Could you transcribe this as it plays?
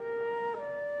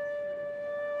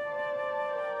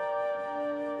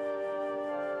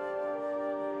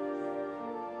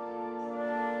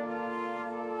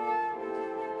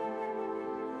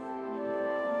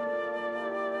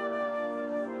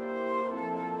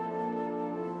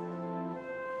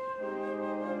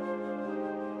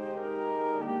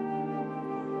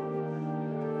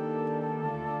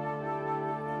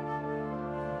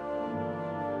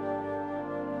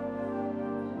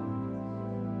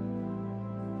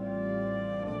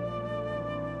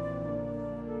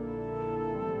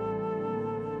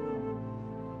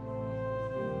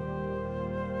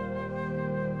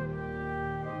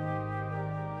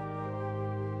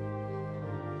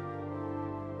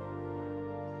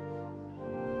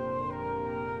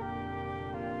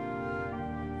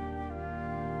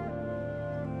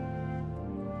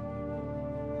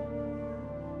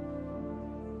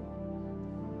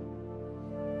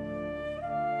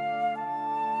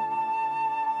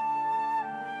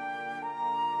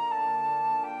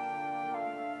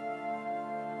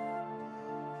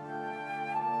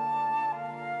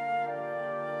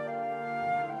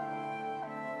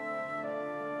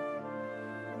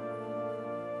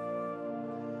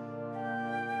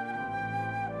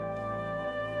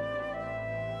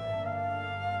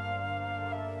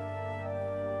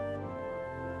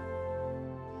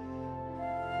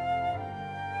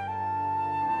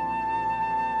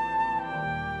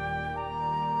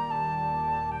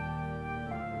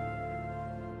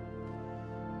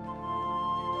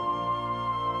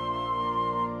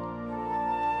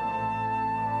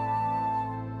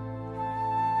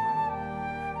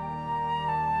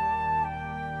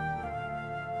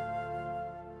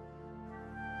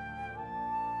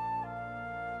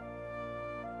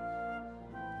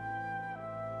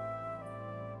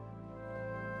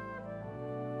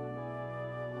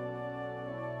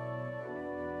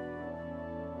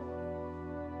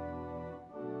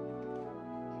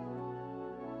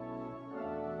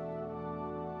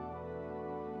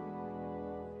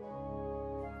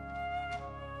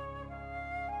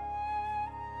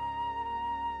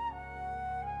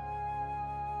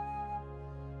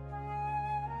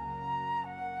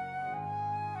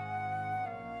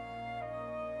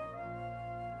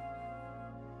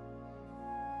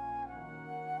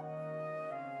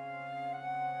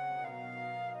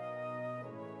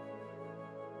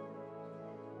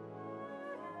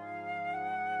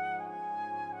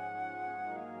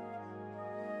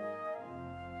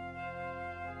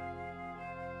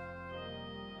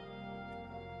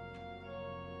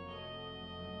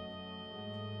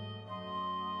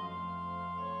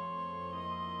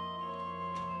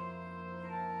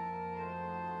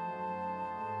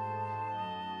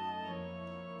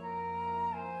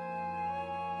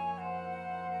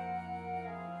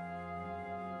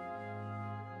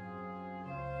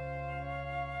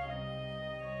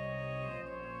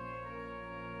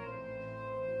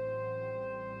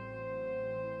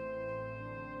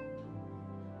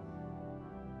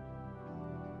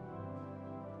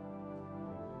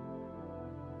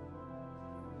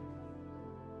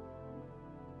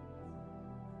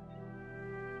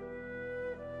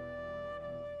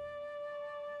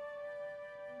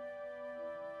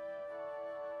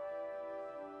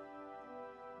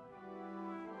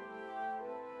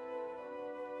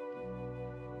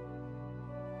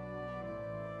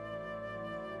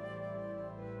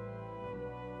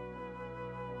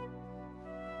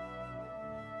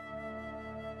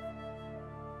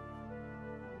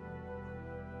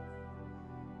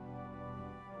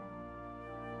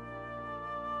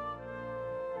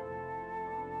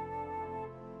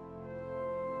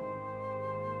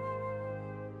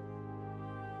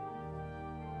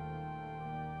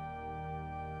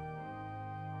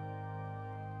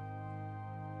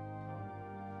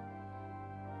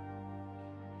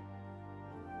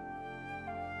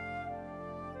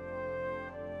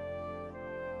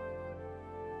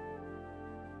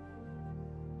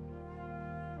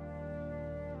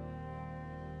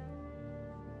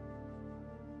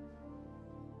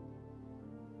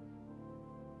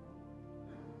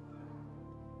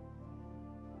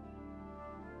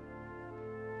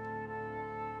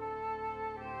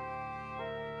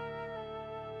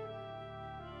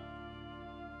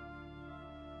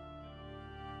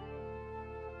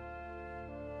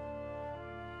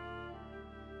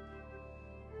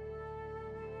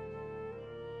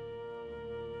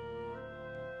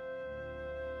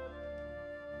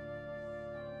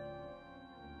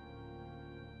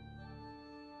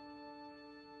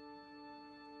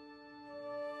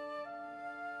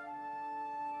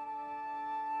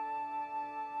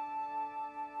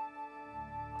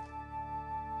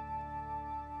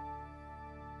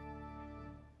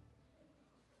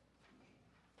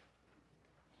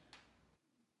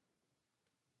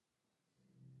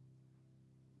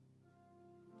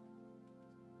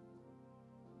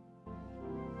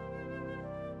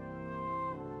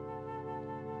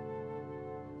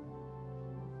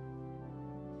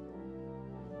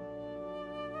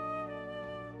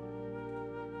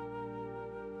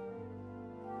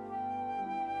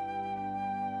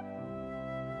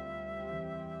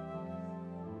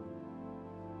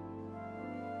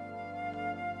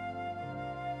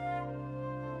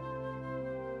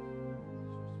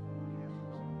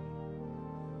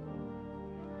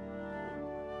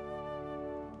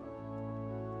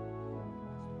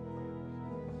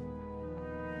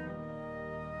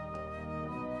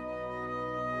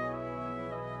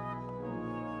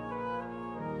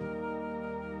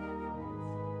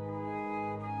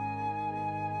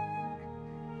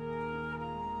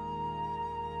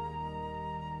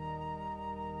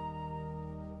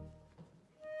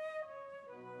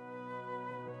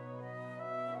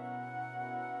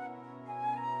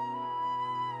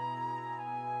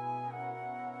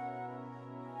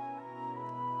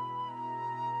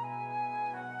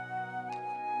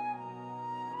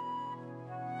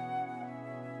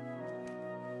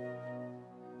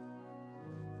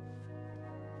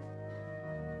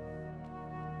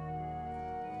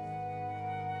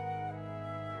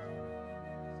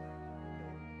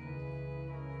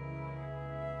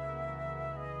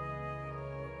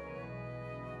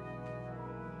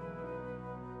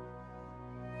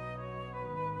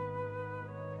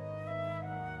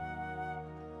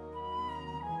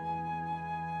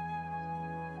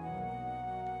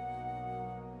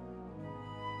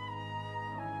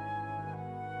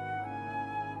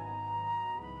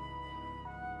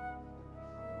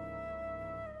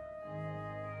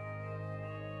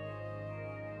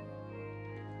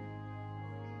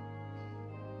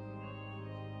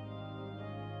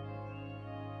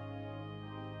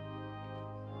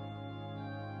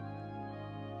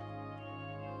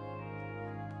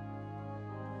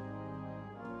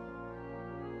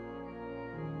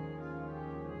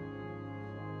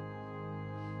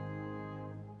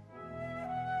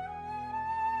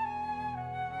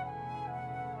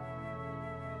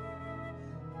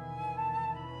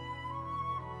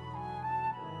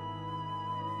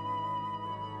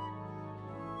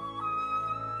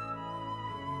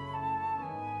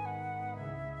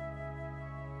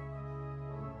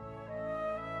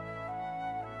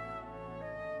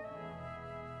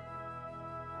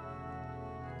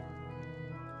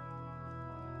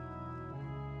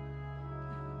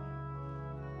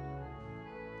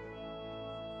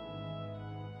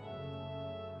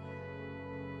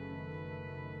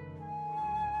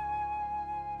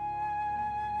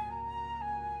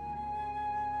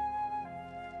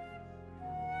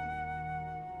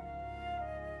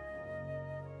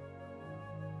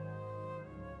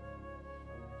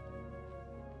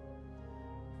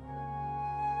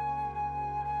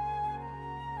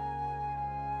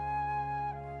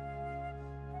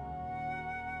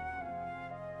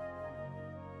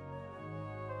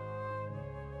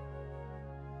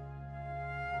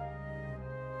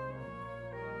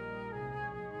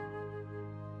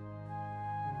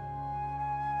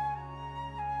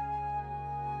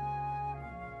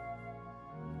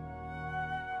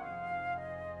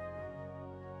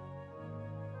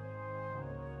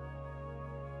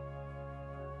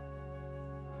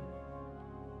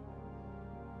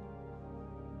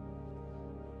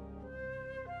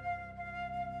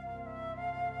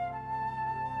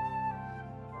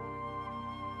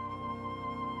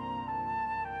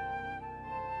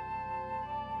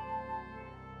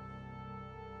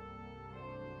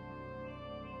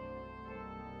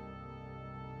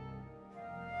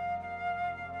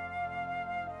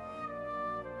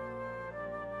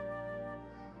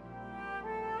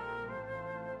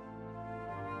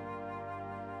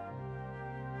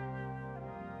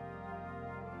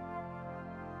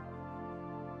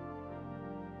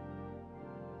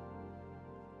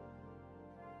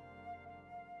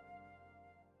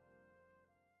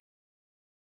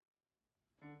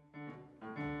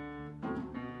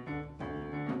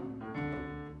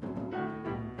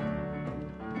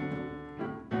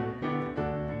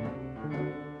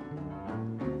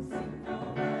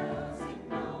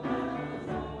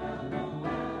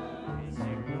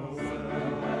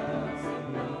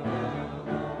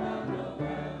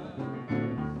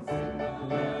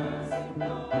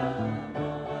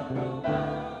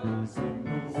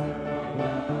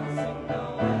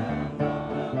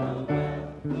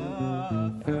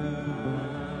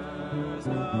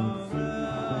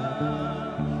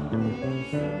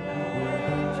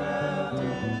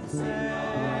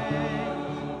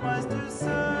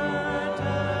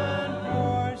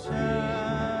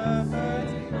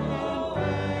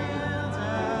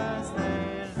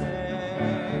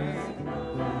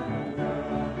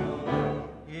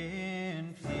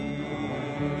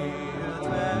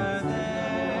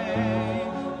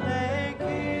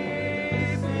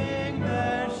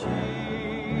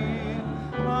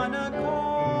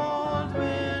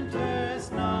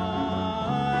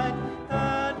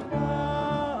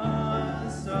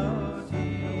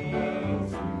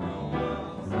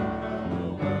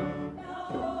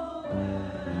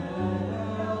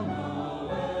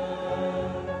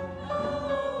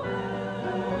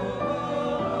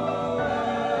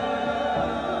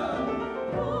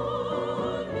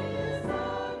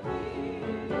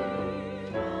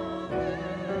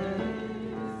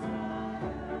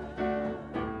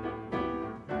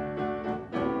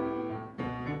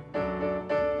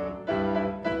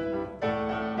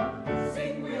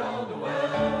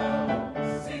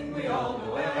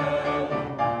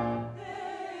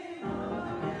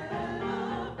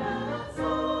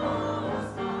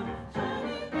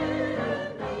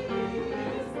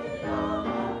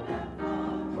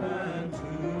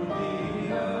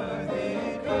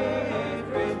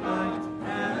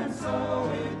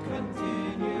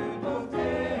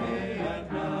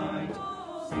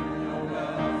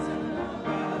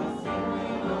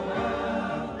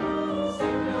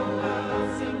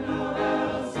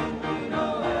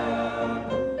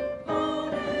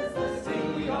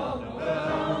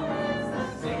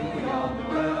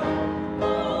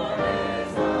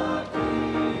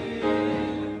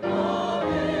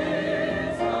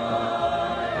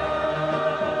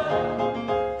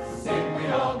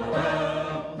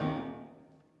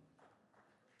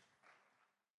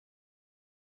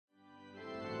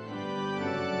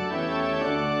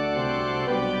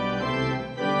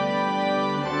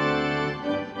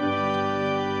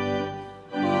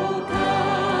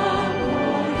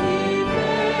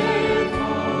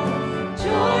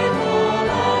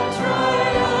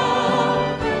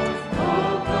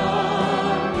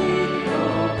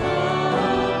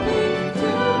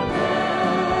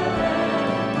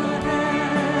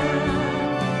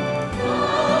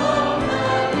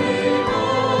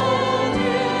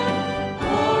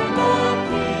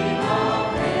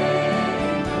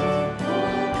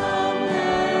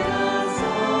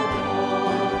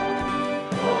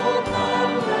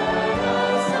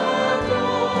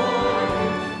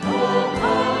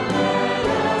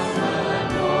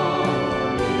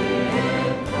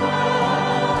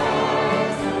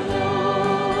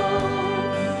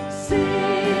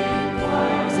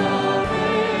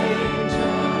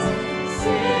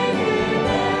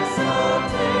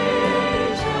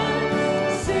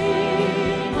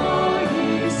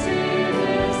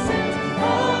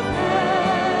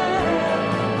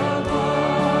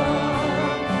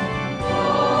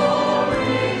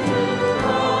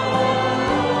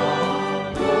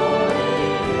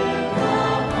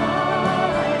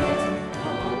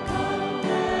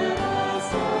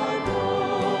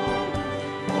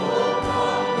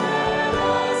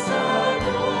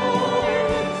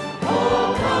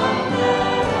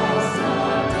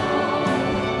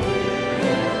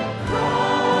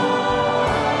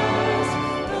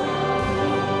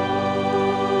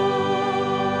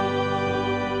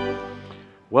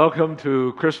Welcome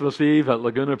to Christmas Eve at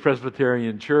Laguna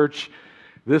Presbyterian Church.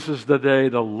 This is the day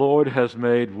the Lord has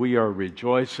made. We are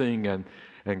rejoicing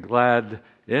and glad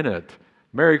in it.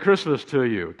 Merry Christmas to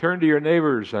you. Turn to your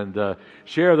neighbors and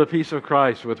share the peace of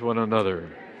Christ with one another.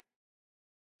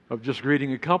 I'm just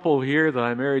greeting a couple here that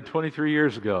I married 23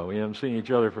 years ago. We haven't seen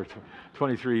each other for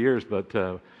 23 years, but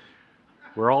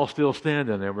we're all still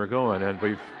standing and we're going.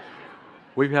 And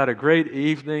we've had a great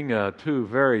evening, 2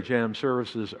 very jammed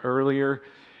services earlier.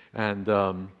 And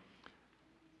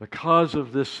the cause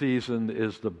of this season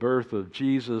is the birth of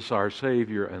Jesus, our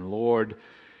Savior and Lord.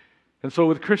 And so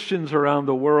with Christians around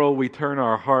the world, we turn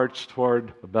our hearts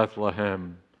toward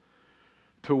Bethlehem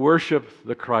to worship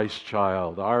the Christ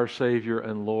child, our Savior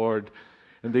and Lord,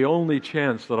 and the only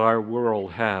chance that our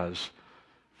world has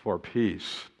for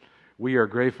peace. We are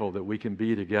grateful that we can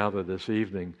be together this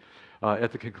evening.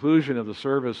 At the conclusion of the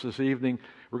service this evening,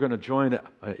 we're going to join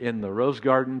in the Rose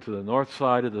Garden to the north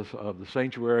side of the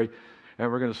sanctuary,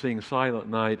 and we're going to sing Silent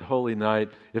Night, Holy Night.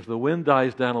 If the wind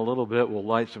dies down a little bit, we'll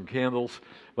light some candles,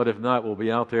 but if not, we'll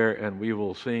be out there and we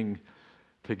will sing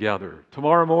together.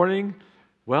 Tomorrow morning,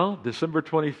 December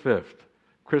 25th,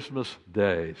 Christmas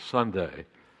Day, Sunday.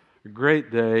 A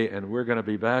great day, and we're going to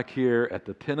be back here at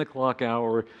the 10 o'clock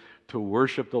hour to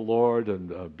worship the Lord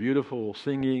and beautiful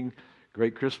singing,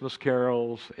 great Christmas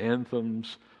carols,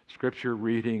 anthems, scripture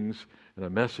readings, and a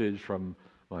message from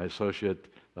my associate,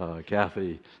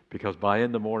 Kathy, because by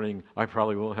in the morning, I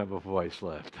probably won't have a voice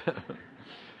left.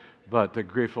 But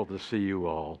grateful to see you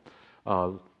all.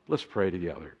 Let's pray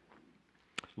together.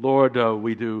 Lord,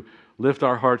 we do lift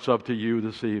our hearts up to you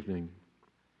this evening.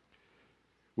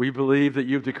 We believe that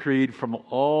you've decreed from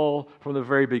the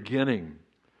very beginning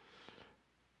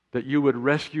that you would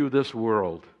rescue this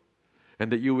world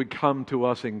and that you would come to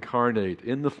us incarnate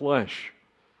in the flesh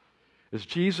as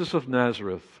Jesus of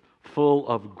Nazareth, full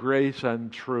of grace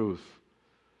and truth.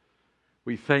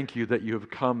 We thank you that you have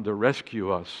come to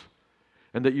rescue us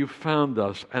and that you found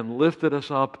us and lifted us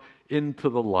up into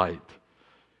the light.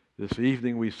 This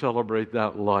evening we celebrate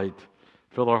that light.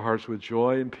 Fill our hearts with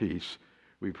joy and peace.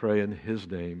 We pray in his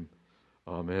name.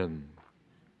 Amen.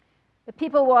 The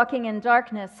people walking in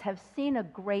darkness have seen a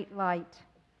great light.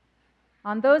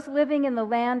 On those living in the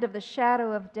land of the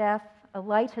shadow of death, a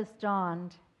light has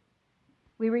dawned.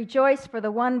 We rejoice, for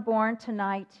the one born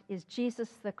tonight is Jesus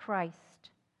the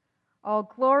Christ.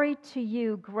 All glory to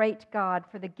you, great God,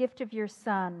 for the gift of your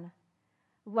Son,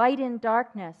 light in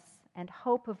darkness and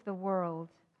hope of the world,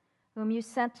 whom you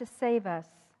sent to save us.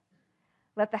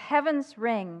 Let the heavens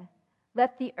ring,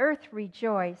 let the earth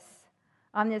rejoice.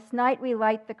 On this night we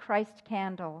light the Christ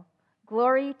candle.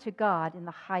 Glory to God in the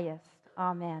highest.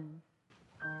 Amen.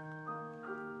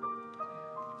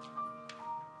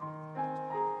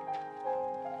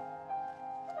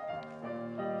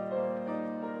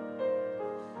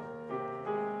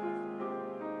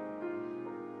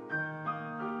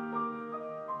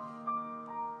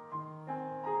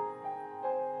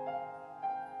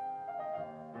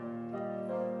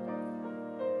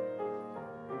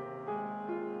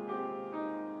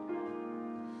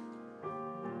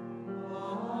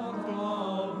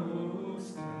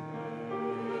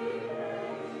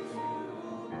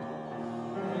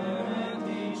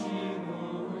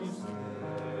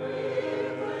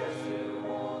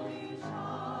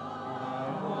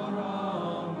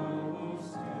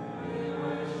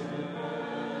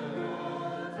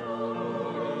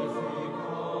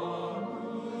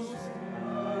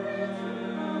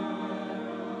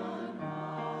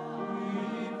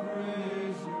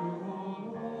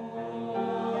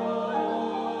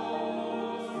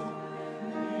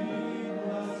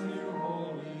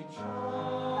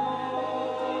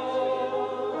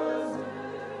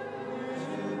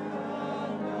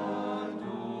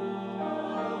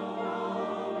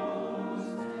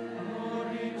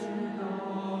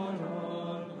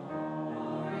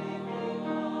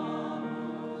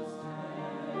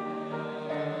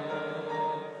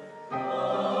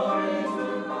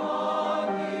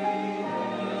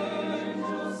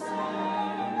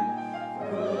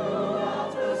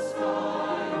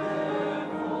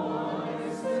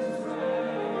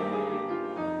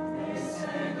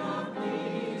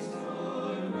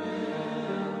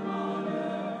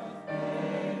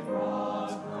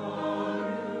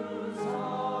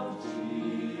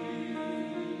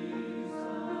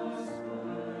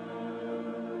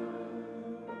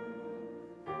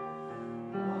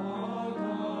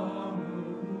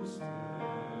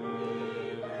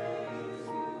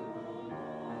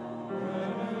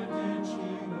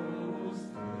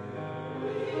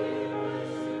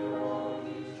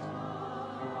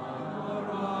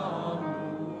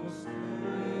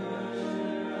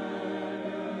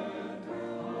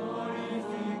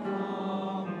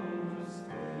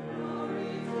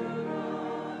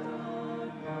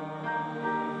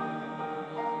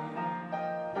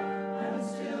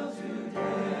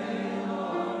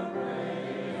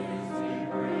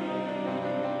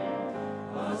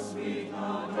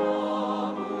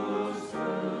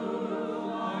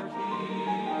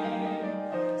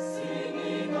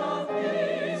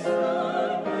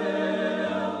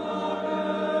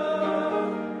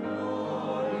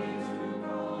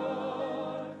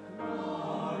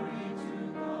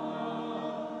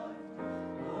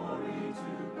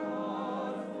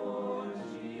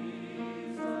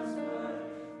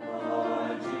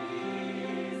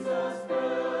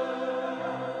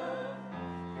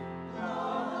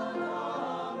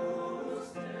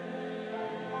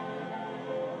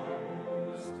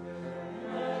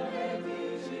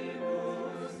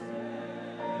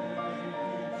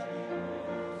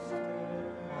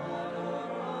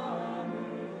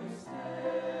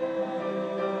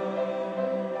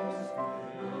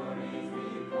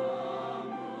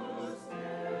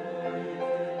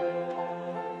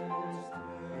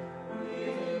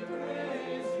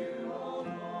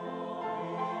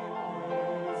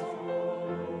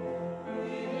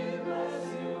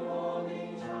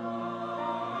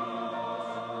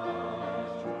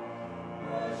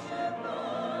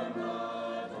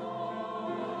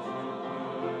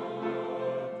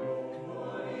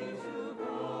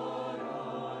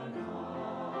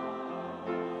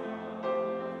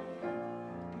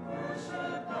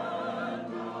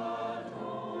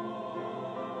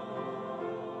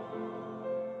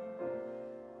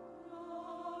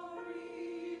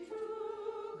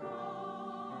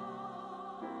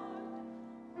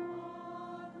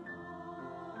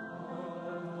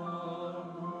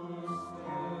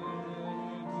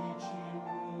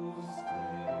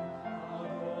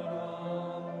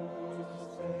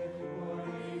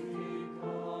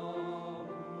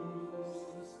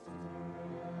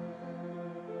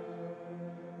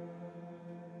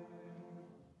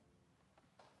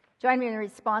 Join me in a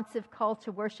responsive call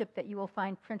to worship that you will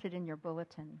find printed in your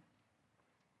bulletin.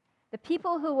 The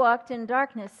people who walked in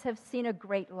darkness have seen a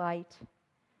great light.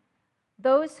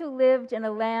 Those who lived in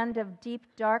a land of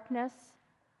deep darkness,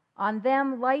 on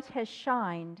them light has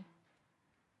shined.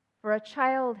 For a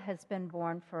child has been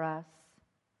born for us,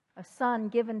 a son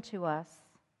given to us.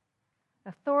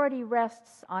 Authority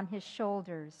rests on his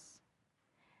shoulders,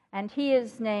 and he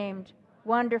is named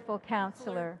Wonderful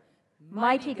Counselor,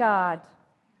 Mighty God,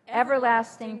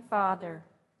 Everlasting Father,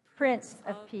 Prince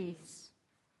of Peace.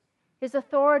 His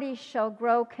authority shall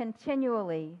grow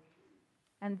continually,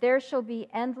 and there shall be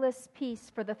endless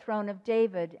peace for the throne of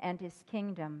David and his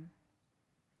kingdom.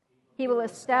 He will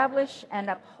establish and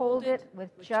uphold it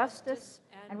with justice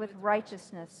and with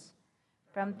righteousness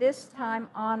from this time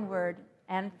onward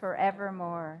and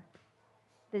forevermore.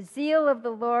 The zeal of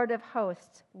the Lord of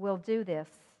hosts will do this.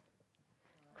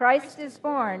 Christ is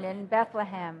born in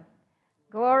Bethlehem.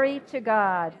 Glory to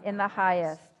God in the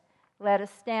highest. Let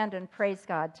us stand and praise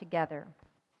God together.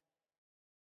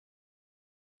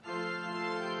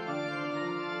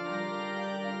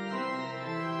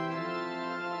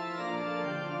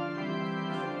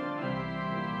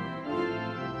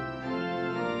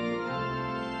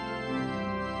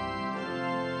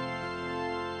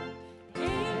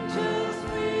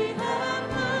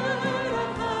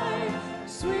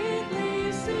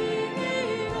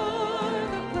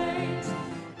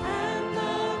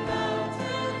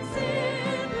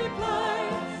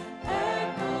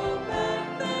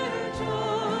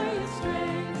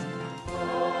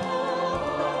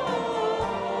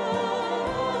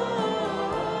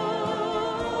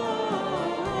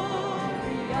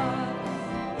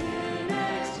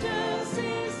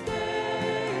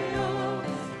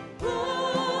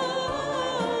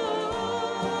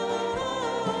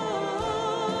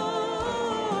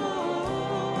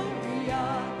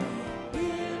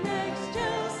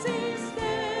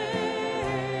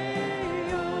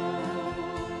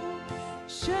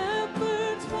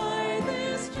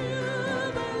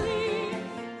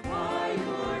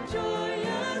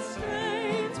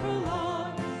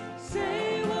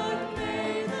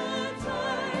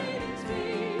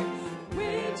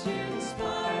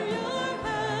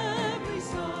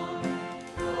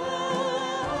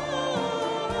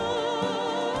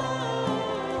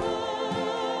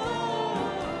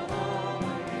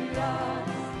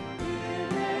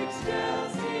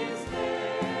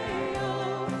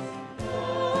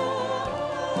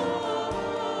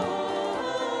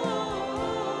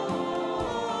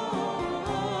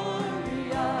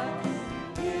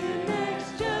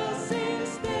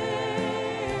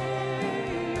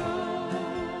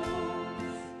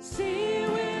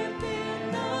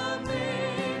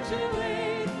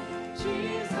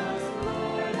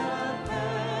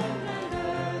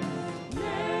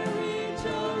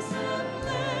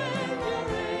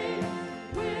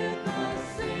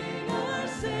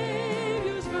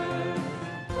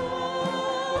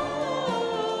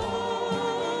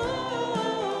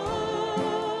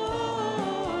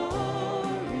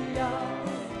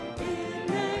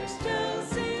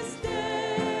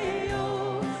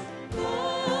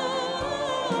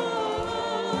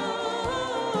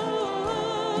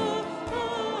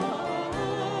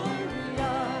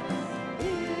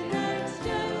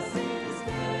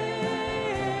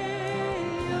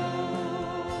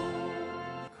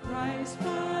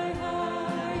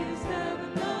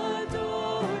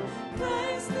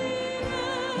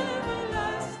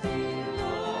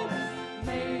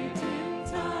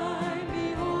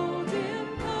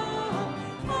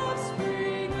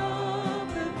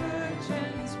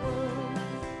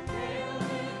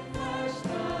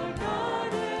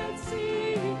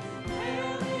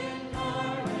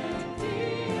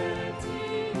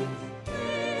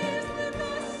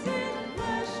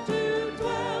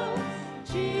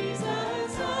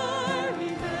 Jesus, our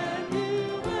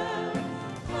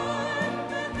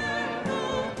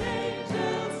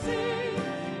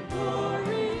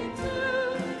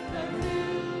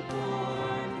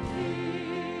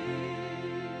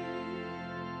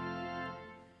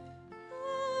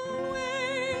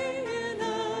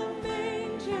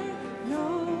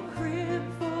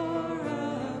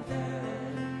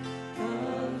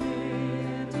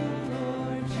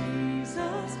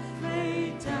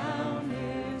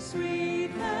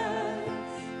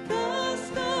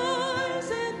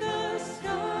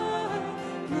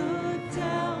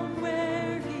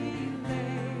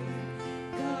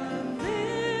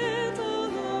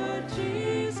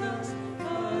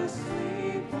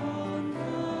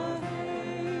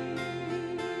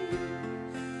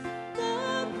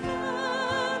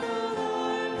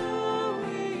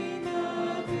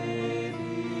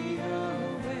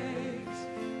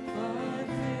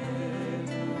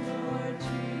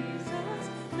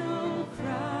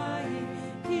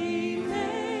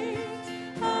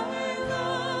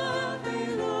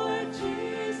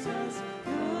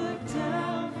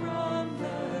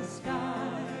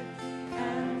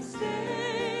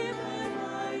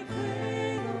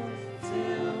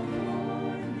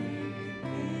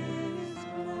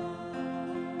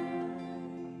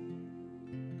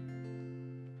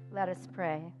Let us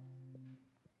pray.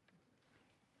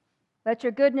 Let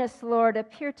your goodness, Lord,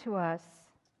 appear to us,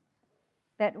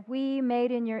 that we,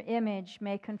 made in your image,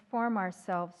 may conform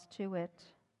ourselves to it.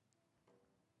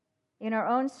 In our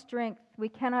own strength, we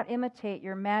cannot imitate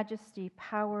your majesty,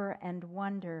 power, and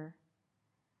wonder,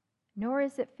 nor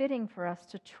is it fitting for us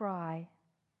to try.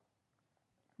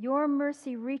 Your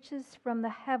mercy reaches from the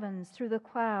heavens through the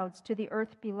clouds to the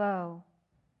earth below.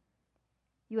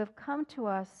 You have come to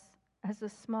us as a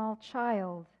small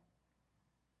child,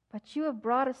 but you have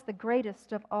brought us the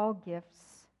greatest of all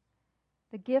gifts,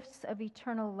 the gifts of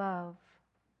eternal love.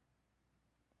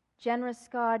 Generous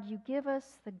God, you give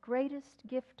us the greatest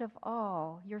gift of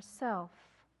all, yourself.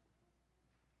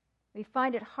 We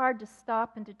find it hard to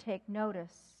stop and to take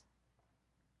notice.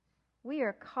 We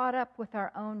are caught up with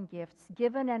our own gifts,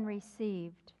 given and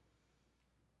received.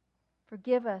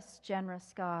 Forgive us,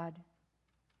 generous God,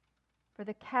 for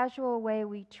the casual way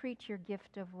we treat your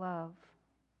gift of love.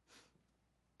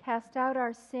 Cast out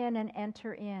our sin and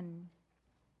enter in.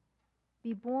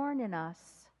 Be born in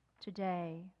us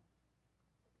today.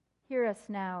 Hear us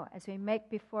now as we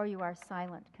make before you our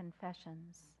silent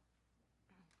confessions.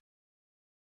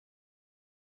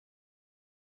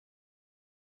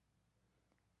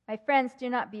 My friends, do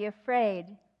not be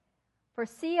afraid, for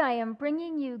see, I am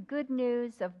bringing you good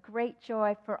news of great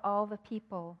joy for all the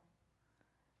people.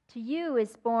 To you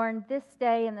is born this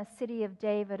day in the city of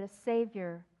David a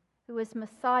Savior, who is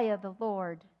Messiah the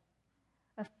Lord.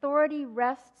 Authority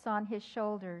rests on his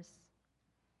shoulders.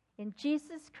 In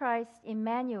Jesus Christ,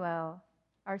 Emmanuel,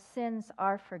 our sins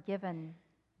are forgiven.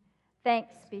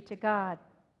 Thanks be to God.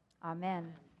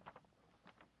 Amen.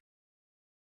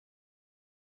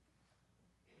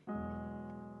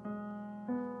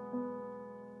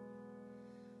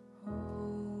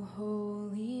 Oh,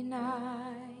 holy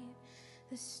night,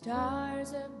 the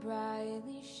stars are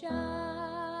brightly shining.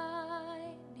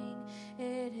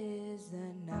 It is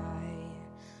the night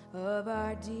of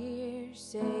our dear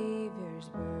Savior's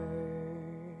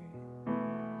birth.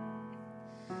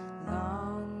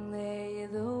 Long lay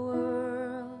the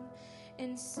world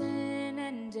in sin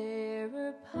and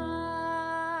error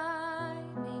pining,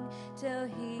 till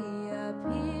he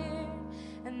appeared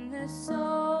and the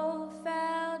soul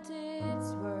felt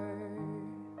its worth.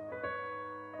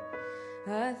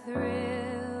 A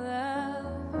thrill of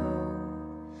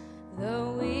hope, the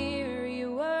weary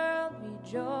world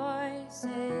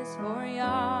rejoices, for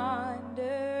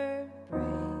yonder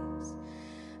breaks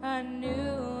a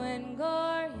new and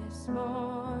glorious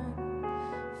morn.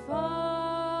 Fall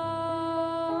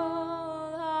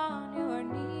on your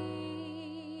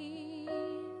knees.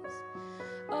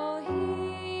 Oh,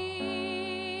 hear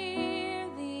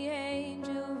the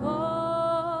angel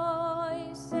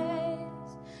voices.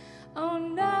 Oh,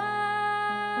 night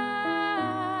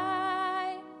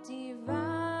divine.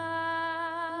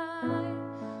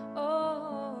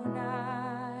 Oh,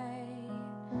 night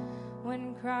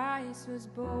when Christ was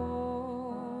born.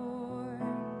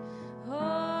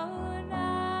 Oh,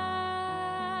 night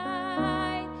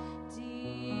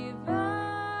divine.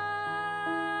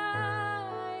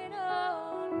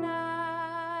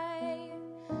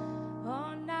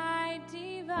 Oh, night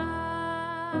divine.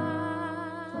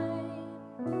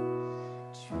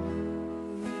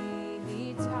 Truly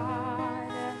he taught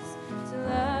us to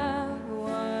love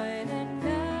one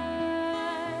another.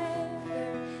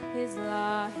 His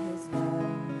law, his love,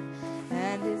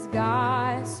 and his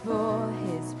gospel,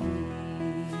 his peace.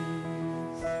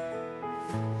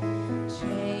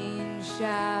 Chains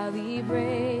shall we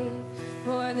break,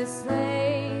 for the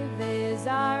slave is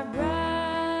our brother,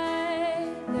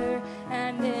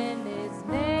 and in his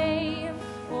name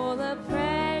all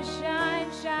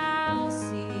oppression shall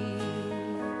cease.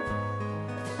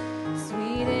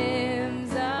 Sweet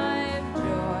hymns of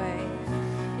joy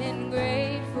in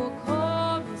grateful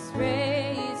chorus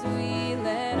raise, we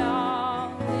let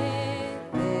all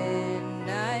within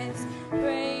us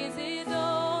praise his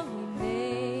holy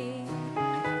name.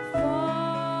 Fall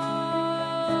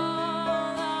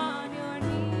on your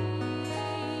knees.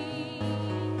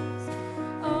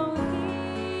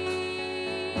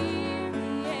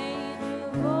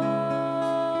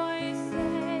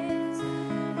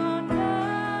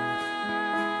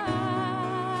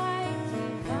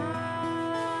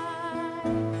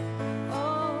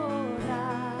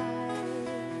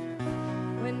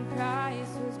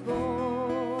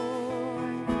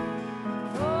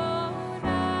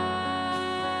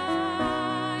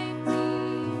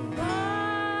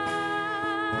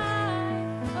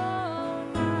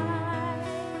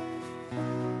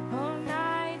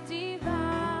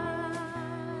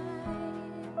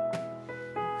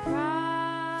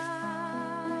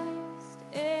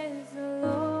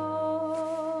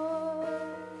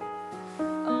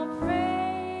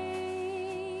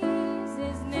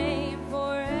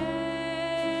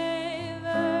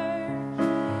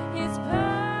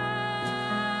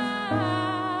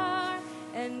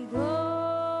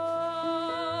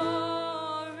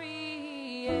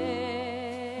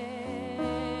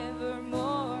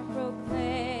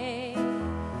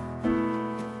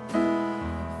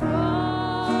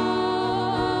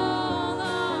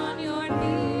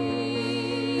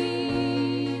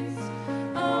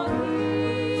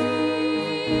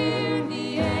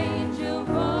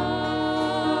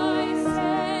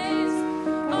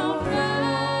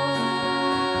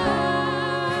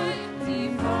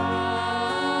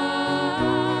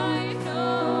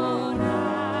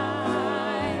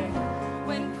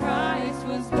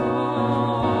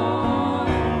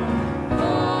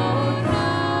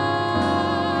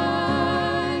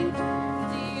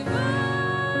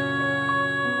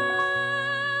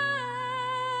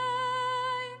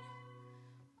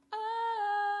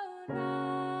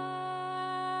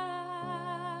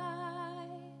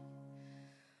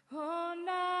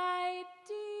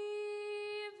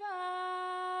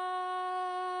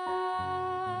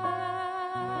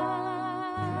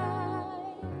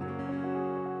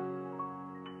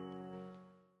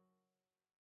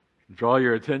 Draw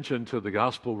your attention to the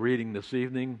gospel reading this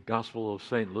evening, Gospel of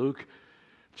St. Luke,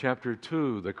 chapter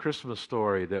 2, the Christmas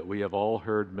story that we have all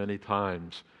heard many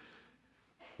times.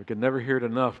 We can never hear it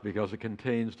enough because it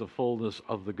contains the fullness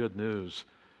of the good news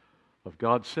of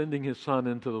God sending His Son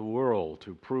into the world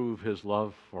to prove His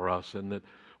love for us, and that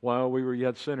while we were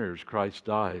yet sinners, Christ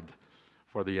died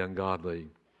for the ungodly.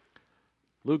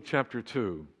 Luke chapter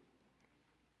 2.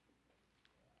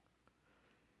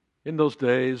 In those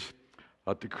days,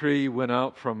 a decree went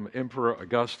out from Emperor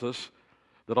Augustus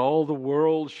that all the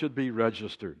world should be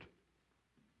registered.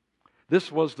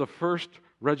 This was the first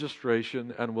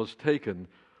registration and was taken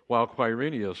while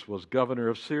Quirinius was governor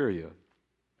of Syria.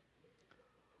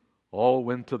 All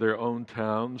went to their own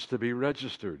towns to be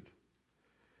registered.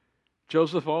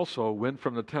 Joseph also went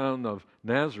from the town of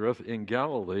Nazareth in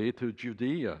Galilee to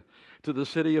Judea, to the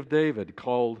city of David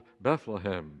called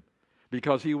Bethlehem,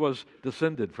 because he was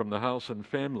descended from the house and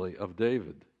family of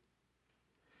David.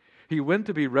 He went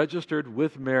to be registered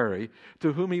with Mary,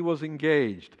 to whom he was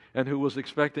engaged and who was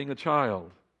expecting a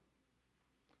child.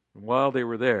 And while they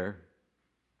were there,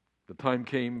 the time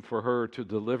came for her to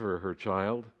deliver her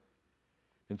child.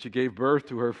 And she gave birth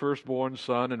to her firstborn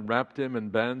son and wrapped him in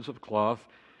bands of cloth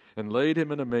and laid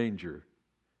him in a manger,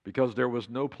 because there was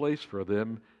no place for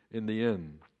them in the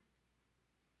inn.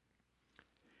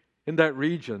 In that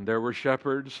region there were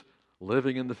shepherds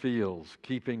living in the fields,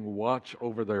 keeping watch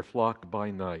over their flock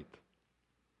by night.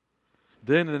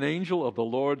 Then an angel of the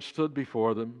Lord stood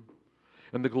before them,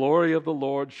 and the glory of the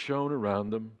Lord shone around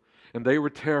them, and they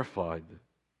were terrified.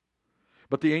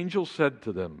 But the angel said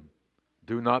to them,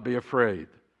 "Do not be afraid,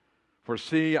 for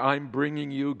see, I'm bringing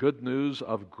you good news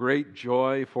of great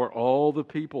joy for all the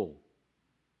people.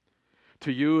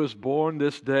 To you is born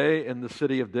this day in the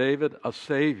city of David a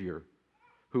Savior,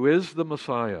 who is the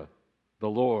Messiah, the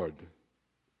Lord.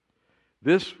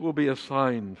 This will be a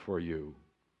sign for you.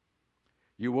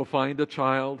 You will find a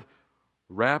child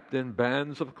wrapped in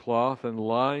bands of cloth and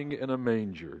lying in a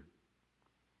manger."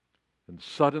 And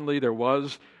suddenly there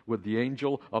was with the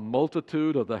angel a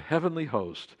multitude of the heavenly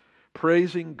host,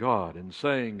 praising God and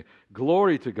saying,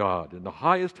 "Glory to God in the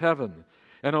highest heaven,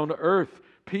 and on earth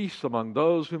peace among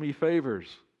those whom He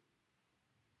favors."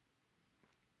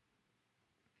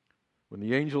 When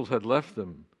the angels had left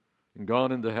them and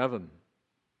gone into heaven,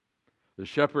 the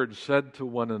shepherds said to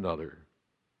one another,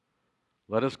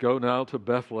 "Let us go now to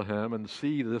Bethlehem and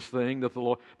see this thing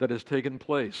that has taken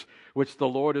place, which the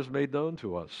Lord has made known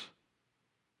to us."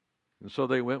 And so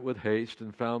they went with haste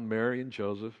and found Mary and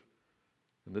Joseph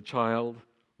and the child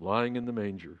lying in the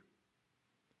manger.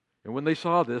 And when they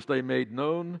saw this, they made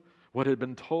known what had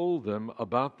been told them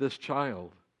about this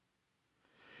child.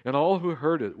 And all who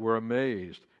heard it were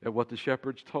amazed at what the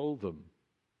shepherds told them.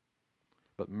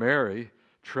 But Mary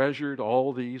treasured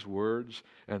all these words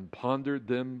and pondered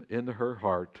them in her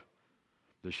heart.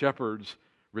 The shepherds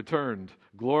returned,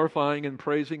 glorifying and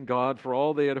praising God for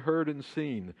all they had heard and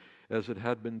seen as it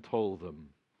had been told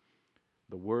them.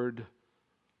 The word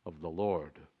of the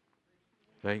Lord.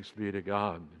 Thanks be to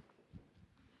God.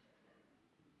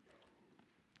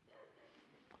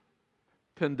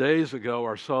 10 days ago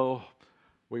or so,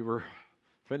 we were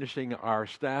finishing our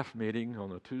staff meeting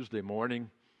on a Tuesday morning,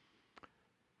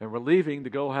 and we're leaving to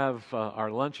go have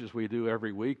our lunch as we do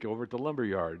every week over at the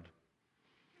lumberyard.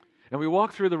 And we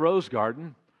walked through the rose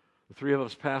garden, the three of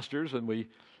us pastors, and we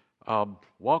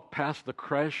walked past the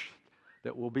creche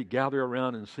that we'll be gathered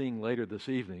around and seeing later this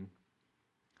evening.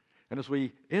 And as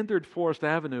we entered Forest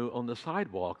Avenue on the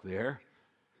sidewalk there,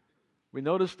 we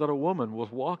noticed that a woman was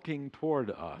walking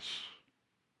toward us.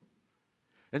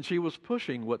 And she was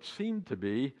pushing what seemed to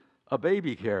be a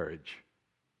baby carriage.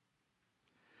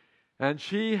 And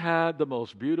she had the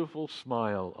most beautiful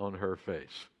smile on her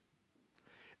face.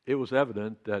 It was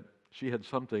evident that she had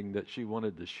something that she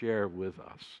wanted to share with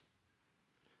us.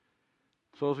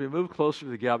 So as we moved closer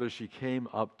together, she came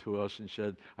up to us and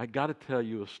said, "I got to tell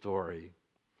you a story.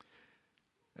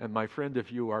 And my friend,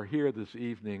 if you are here this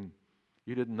evening,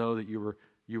 you didn't know that you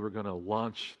were going to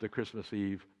launch the Christmas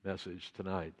Eve message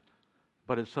tonight.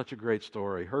 But it's such a great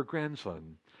story." Her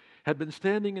grandson had been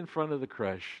standing in front of the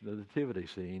creche, the nativity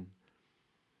scene,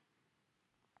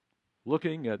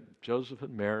 looking at Joseph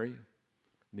and Mary,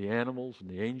 and the animals and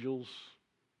the angels,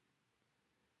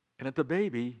 and at the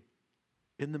baby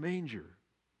in the manger.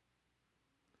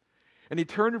 And he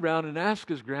turned around and asked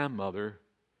his grandmother,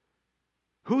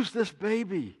 "Who's this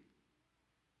baby?"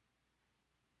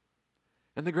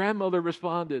 And the grandmother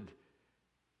responded,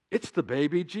 "It's the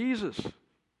baby Jesus."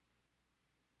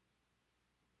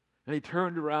 And he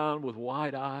turned around with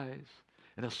wide eyes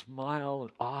and a smile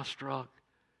and awestruck.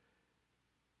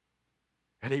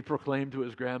 And he proclaimed to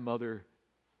his grandmother,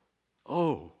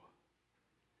 "Oh,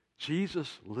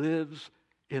 Jesus lives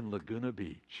in Laguna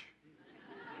Beach."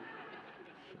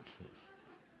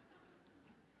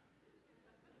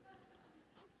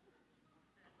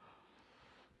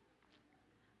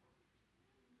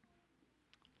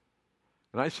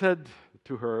 And I said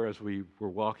to her as we were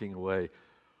walking away,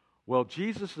 "Well,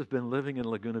 Jesus has been living in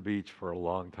Laguna Beach for a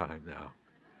long time now.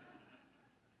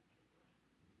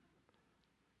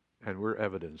 And we're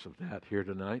evidence of that here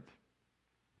tonight."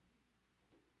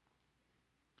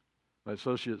 My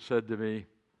associate said to me,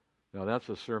 "Now that's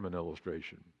a sermon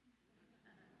illustration."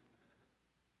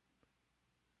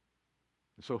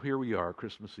 And so here we are,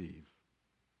 Christmas Eve.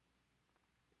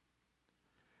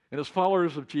 And as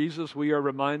followers of Jesus, we are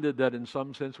reminded that in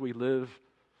some sense we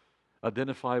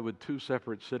identify with two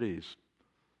separate cities.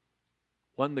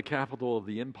 One, the capital of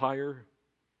the empire,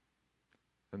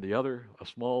 and the other, a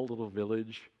small little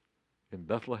village in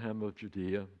Bethlehem of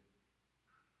Judea.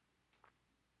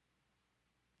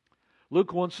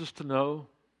 Luke wants us to know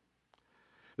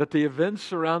that the events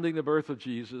surrounding the birth of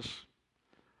Jesus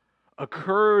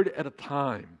occurred at a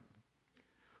time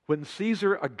when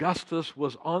Caesar Augustus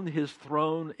was on his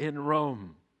throne in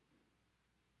Rome.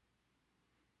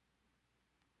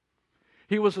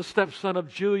 He was a stepson of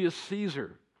Julius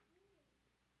Caesar.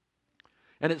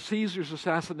 And at Caesar's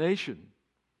assassination,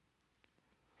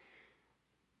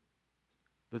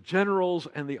 the generals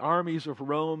and the armies of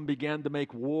Rome began to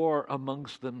make war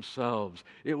amongst themselves.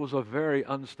 It was a very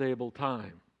unstable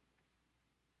time.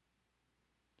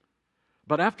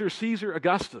 But after Caesar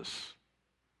Augustus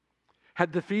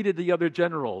had defeated the other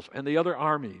generals and the other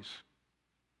armies,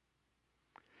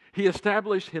 he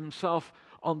established himself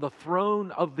on the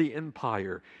throne of the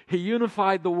empire. He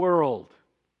unified the world.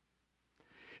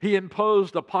 He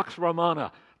imposed the Pax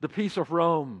Romana, the peace of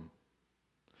Rome.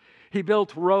 He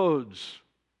built roads.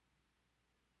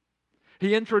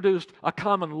 He introduced a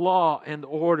common law and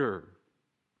order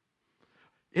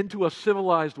into a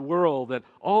civilized world that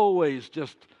always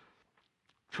just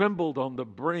trembled on the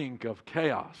brink of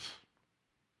chaos.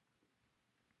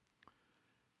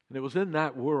 And it was in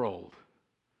that world,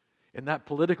 in that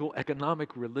political,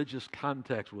 economic, religious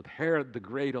context, with Herod the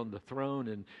Great on the throne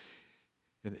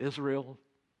in Israel,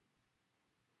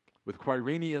 with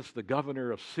Quirinius, the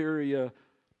governor of Syria,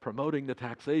 promoting the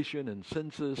taxation and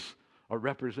census, a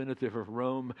representative of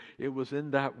Rome. It was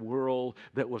in that world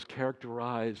that was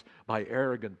characterized by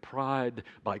arrogant pride,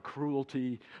 by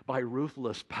cruelty, by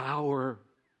ruthless power,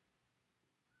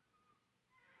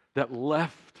 that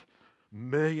left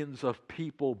millions of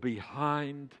people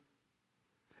behind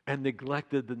and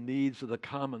neglected the needs of the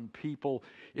common people.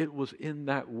 It was in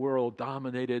that world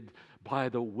dominated by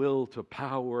the will to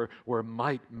power, where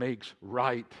might makes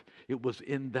right. It was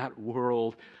in that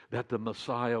world that the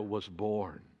Messiah was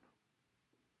born.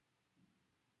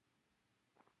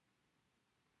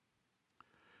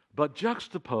 But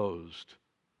juxtaposed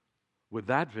with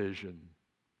that vision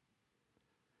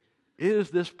is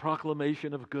this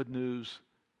proclamation of good news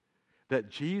that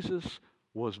Jesus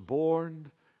was born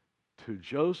to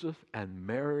Joseph and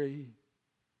Mary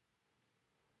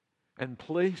and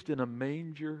placed in a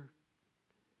manger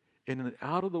in an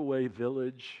out-of-the-way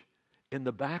village in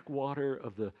the backwater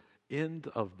of the end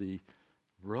of the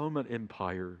Roman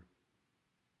Empire.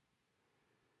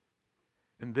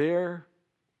 And there,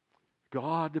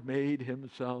 God made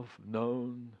himself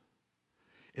known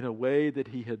in a way that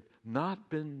he had not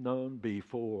been known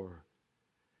before.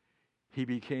 He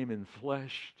became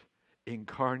enfleshed,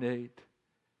 incarnate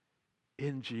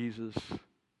in Jesus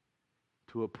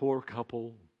to a poor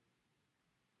couple,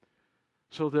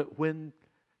 so that when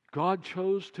God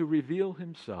chose to reveal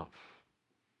himself,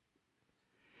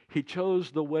 he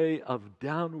chose the way of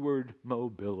downward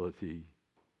mobility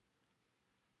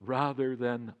rather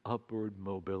than upward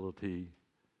mobility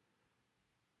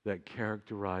that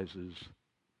characterizes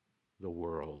the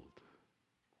world.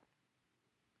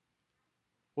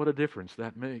 What a difference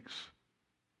that makes.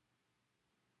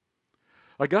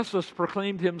 Augustus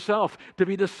proclaimed himself to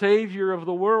be the Savior of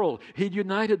the world. He'd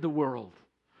united the world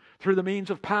through the means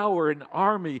of power and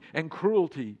army and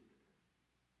cruelty.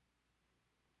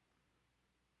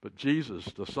 But Jesus,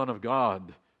 the Son of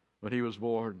God, when he was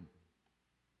born,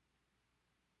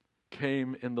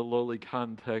 came in the lowly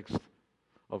context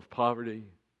of poverty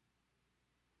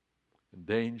and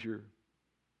danger,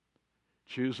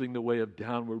 choosing the way of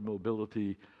downward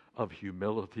mobility, of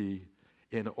humility,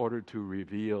 in order to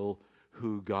reveal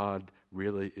who God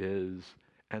really is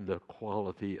and the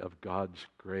quality of God's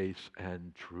grace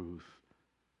and truth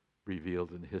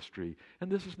revealed in history. And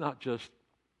this is not just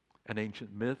an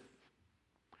ancient myth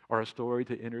or a story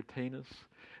to entertain us.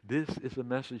 This is a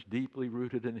message deeply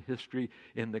rooted in history,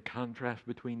 in the contrast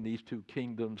between these two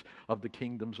kingdoms, of the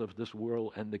kingdoms of this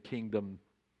world and the kingdom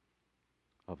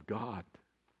of God.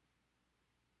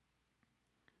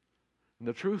 And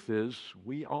the truth is,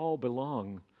 we all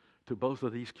belong to both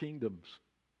of these kingdoms.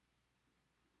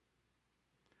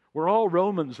 We're all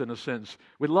Romans in a sense.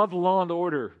 We love law and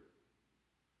order.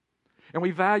 And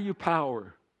we value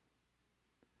power.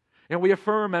 And we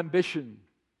affirm ambition.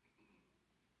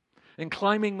 And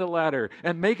climbing the ladder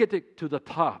and make it to the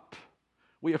top.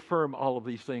 We affirm all of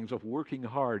these things of working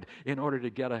hard in order to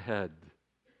get ahead.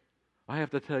 I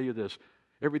have to tell you this.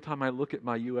 Every time I look at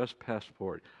my U.S.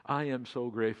 passport, I am so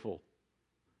grateful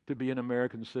to be an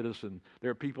American citizen.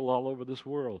 There are people all over this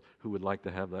world who would like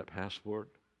to have that passport.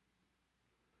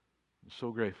 I'm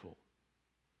so grateful.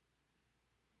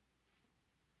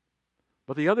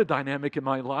 But the other dynamic in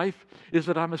my life is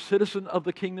that I'm a citizen of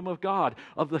the kingdom of God,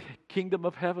 of the kingdom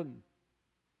of heaven.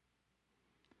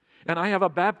 And I have a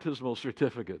baptismal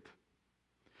certificate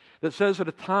that says at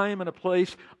a time and a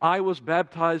place I was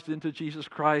baptized into Jesus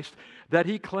Christ, that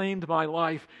He claimed my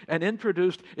life and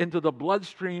introduced into the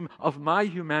bloodstream of my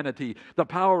humanity the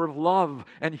power of love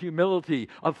and humility,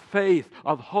 of faith,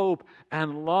 of hope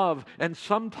and love. And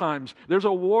sometimes there's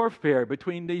a warfare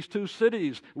between these two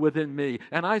cities within me,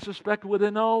 and I suspect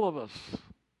within all of us.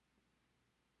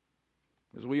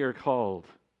 As we are called,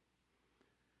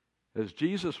 as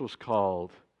Jesus was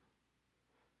called,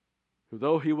 who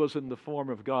though He was in the form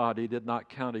of God, He did not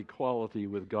count equality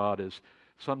with God as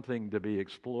something to be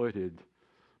exploited,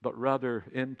 but rather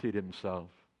emptied Himself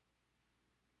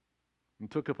and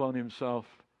took upon Himself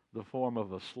the form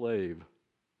of a slave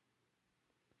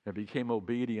and became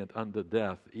obedient unto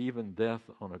death, even death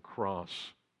on a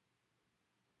cross.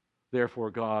 Therefore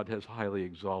God has highly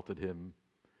exalted Him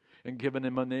and given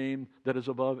Him a name that is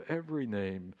above every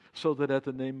name, so that at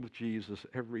the name of Jesus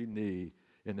every knee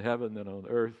in heaven and on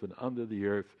earth and under the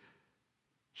earth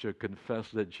should confess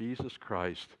that Jesus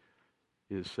Christ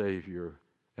is Savior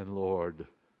and Lord.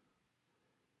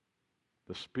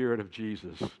 The Spirit of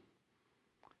Jesus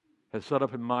has set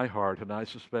up in my heart, and I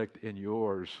suspect in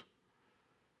yours,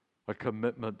 a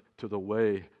commitment to the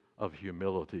way of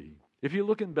humility. If you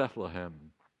look in Bethlehem,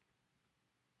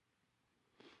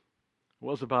 it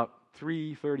was about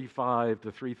 335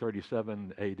 to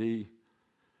 337 A.D.,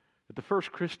 the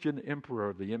first Christian emperor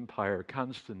of the empire,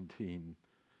 Constantine,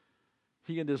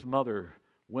 he and his mother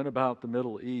went about the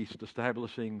Middle East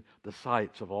establishing the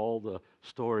sites of all the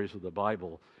stories of the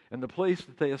Bible. And the place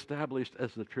that they established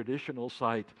as the traditional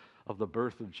site of the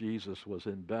birth of Jesus was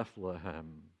in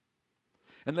Bethlehem.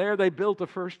 And there they built the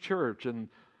first church in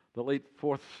the late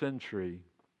 4th century.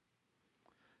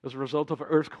 As a result of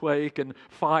earthquake and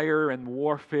fire and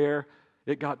warfare,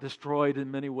 it got destroyed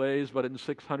in many ways, but in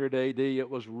 600 A.D. it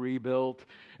was rebuilt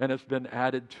and it's been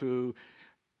added to.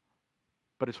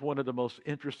 But it's one of the most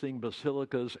interesting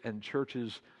basilicas and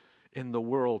churches in the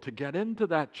world. To get into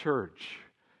that church,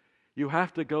 you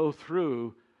have to go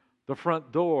through the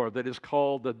front door that is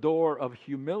called the door of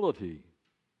humility.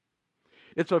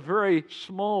 It's a very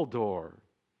small door,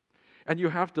 and you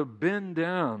have to bend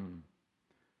down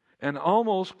and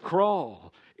almost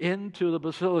crawl into the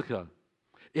basilica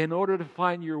in order to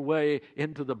find your way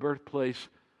into the birthplace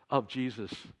of Jesus.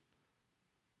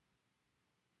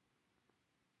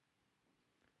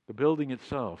 The building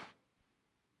itself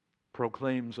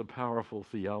proclaims a powerful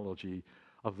theology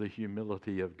of the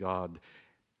humility of God.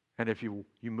 And if you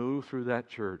move through that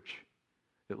church,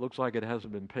 it looks like it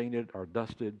hasn't been painted or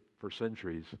dusted for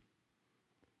centuries.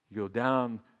 You go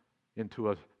down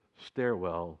into a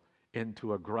stairwell,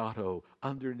 into a grotto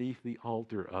underneath the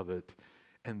altar of it.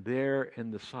 And there in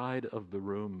the side of the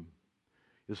room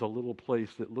is a little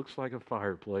place that looks like a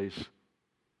fireplace.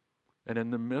 And in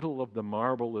the middle of the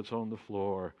marble that's on the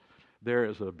floor, there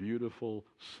is a beautiful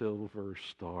silver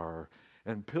star.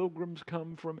 And pilgrims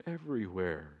come from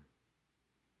everywhere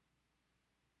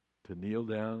to kneel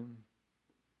down,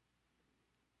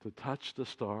 to touch the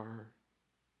star,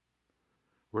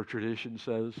 where tradition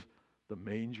says the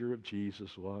manger of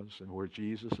Jesus was, and where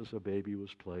Jesus as a baby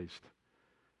was placed.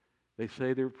 They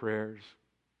say their prayers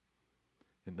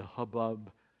in the hubbub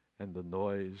and the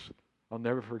noise. I'll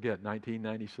never forget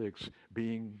 1996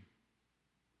 being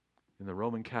in the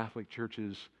Roman Catholic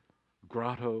Church's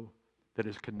grotto that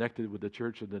is connected with the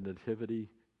Church of the Nativity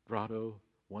grotto,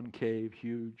 one cave,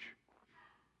 huge.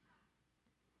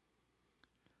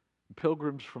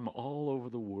 Pilgrims from all over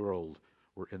the world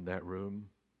were in that room.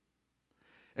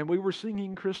 And we were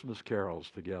singing Christmas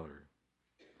carols together.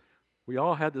 We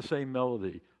all had the same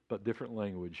melody, but different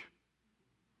language.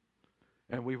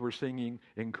 And we were singing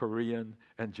in Korean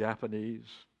and Japanese,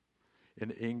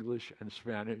 in English and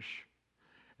Spanish,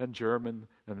 and German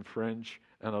and French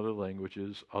and other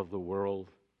languages of the world,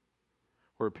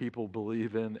 where people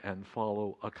believe in and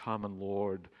follow a common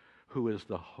Lord who is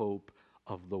the hope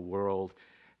of the world.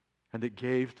 And it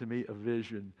gave to me a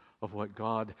vision of what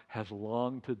God has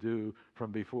longed to do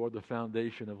from before the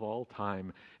foundation of all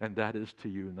time, and that is to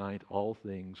unite all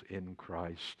things in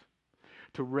Christ,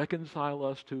 to reconcile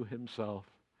us to himself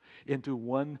into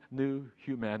one new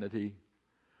humanity,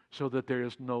 so that there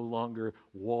is no longer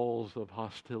walls of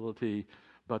hostility,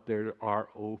 but there are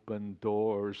open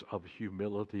doors of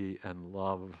humility and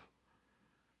love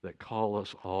that call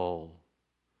us all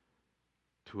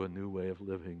to a new way of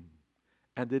living.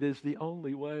 And it is the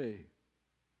only way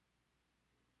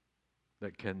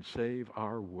that can save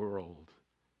our world.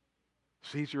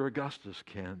 Caesar Augustus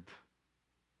can't.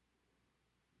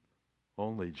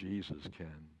 Only Jesus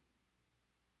can.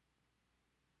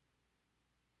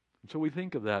 And so we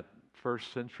think of that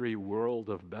first century world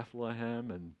of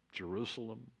Bethlehem and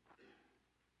Jerusalem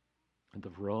and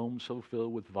of Rome, so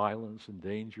filled with violence and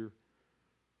danger,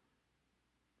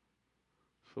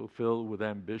 so filled with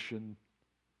ambition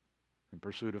and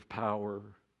pursuit of power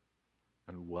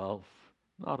and wealth,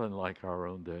 not unlike our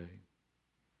own day.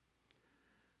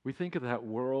 We think of that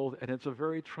world, and it's a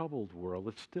very troubled world.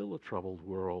 It's still a troubled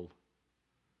world.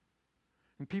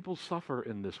 And people suffer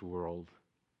in this world.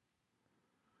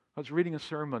 I was reading a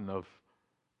sermon of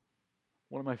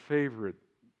one of my favorite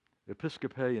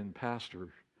Episcopalian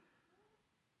pastors,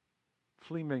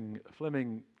 Fleming,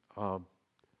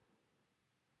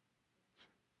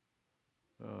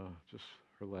 just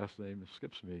her last name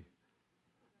escapes me.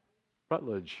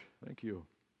 Rutledge, thank you.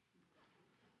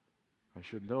 I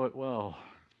should know it well.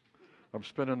 I've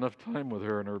spent enough time with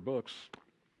her and her books.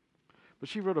 But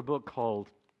she wrote a book called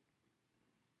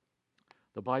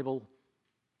The Bible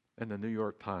and the New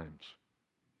York Times.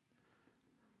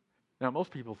 Now,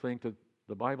 most people think that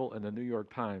the Bible and the New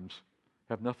York Times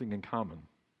have nothing in common,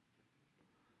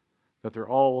 that they're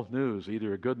all news,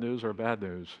 either good news or bad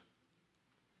news.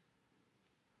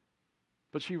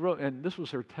 But she wrote, and this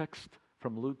was her text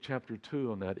from Luke chapter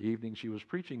 2 on that evening. She was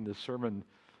preaching this sermon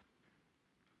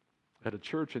at a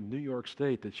church in New York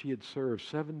State that she had served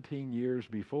 17 years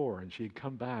before, and she had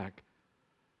come back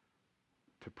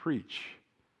to preach.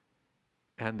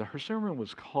 And her sermon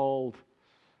was called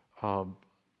A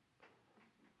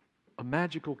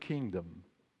Magical Kingdom.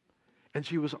 And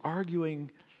she was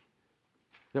arguing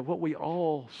that what we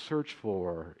all search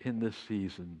for in this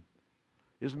season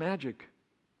is magic.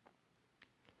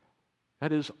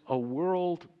 That is a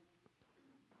world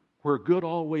where good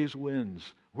always wins,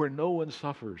 where no one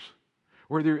suffers,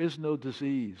 where there is no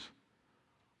disease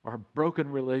or broken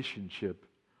relationship,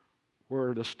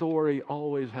 where the story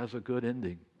always has a good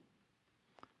ending.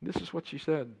 This is what she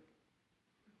said.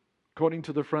 According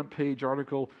to the front page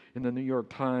article in the New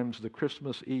York Times, the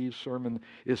Christmas Eve sermon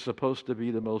is supposed to be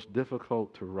the most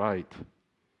difficult to write.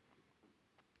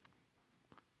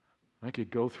 I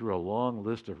could go through a long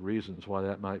list of reasons why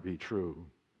that might be true.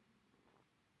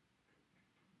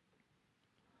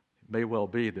 It may well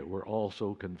be that we're all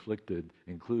so conflicted,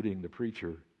 including the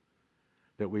preacher,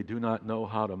 that we do not know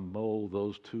how to mold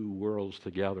those two worlds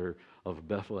together of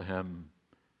Bethlehem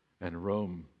and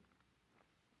Rome.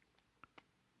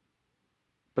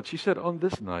 But she said, on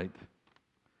this night,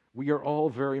 we are all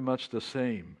very much the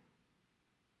same.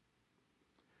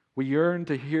 We yearn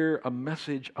to hear a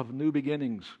message of new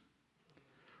beginnings,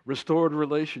 restored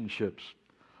relationships,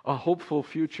 a hopeful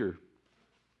future.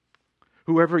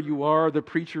 Whoever you are, the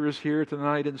preacher is here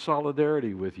tonight in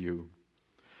solidarity with you.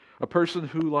 A person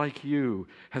who, like you,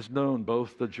 has known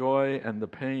both the joy and the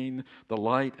pain, the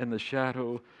light and the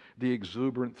shadow, the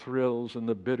exuberant thrills and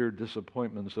the bitter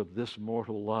disappointments of this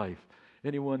mortal life.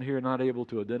 Anyone here not able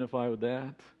to identify with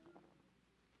that?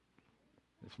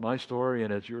 It's my story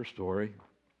and it's your story.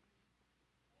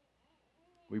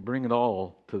 We bring it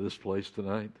all to this place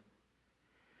tonight.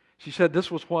 She said this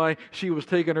was why she was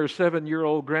taking her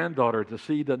 7-year-old granddaughter to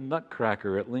see the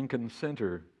Nutcracker at Lincoln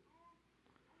Center.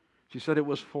 She said it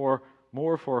was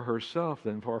more for herself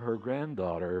than for her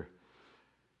granddaughter,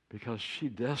 because she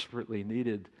desperately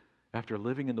needed, after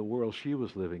living in the world she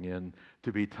was living in,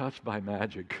 to be touched by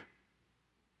magic.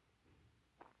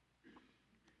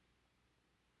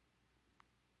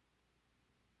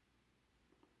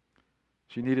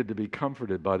 She needed to be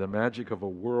comforted by the magic of a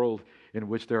world in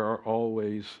which there are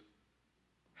always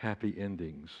happy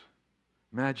endings.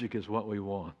 Magic is what we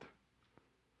want,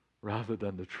 rather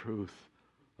than the truth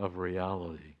of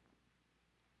reality.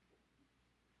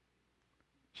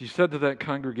 She said to that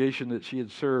congregation that she had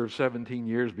served 17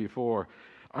 years before,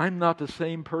 "I'm not the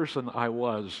same person I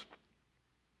was.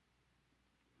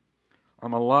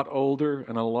 I'm a lot older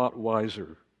and a lot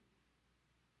wiser.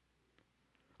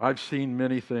 I've seen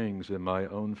many things in my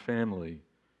own family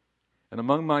and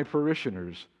among my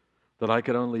parishioners that I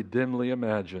could only dimly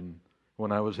imagine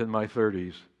when I was in my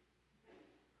 30s.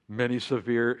 Many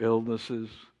severe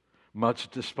illnesses, much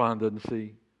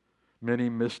despondency, many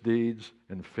misdeeds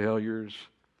and failures,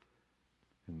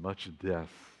 and much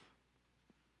death.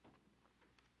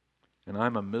 And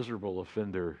I'm a miserable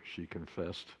offender," she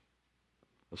confessed,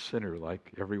 "a sinner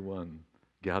like everyone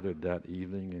gathered that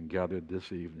evening and gathered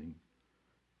this evening.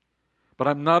 But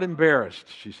I'm not embarrassed,"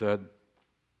 she said,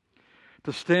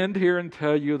 "to stand here and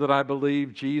tell you that I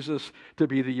believe Jesus to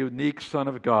be the unique Son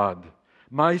of God,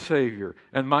 my Savior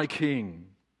and my King.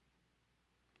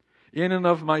 In and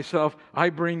of myself, I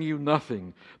bring you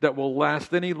nothing that will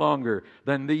last any longer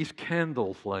than these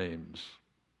candle flames."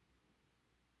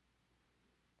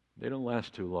 They don't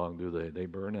last too long, do they? They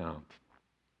burn out.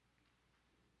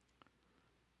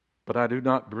 "But I do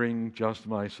not bring just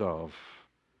myself.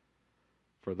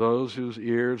 For those whose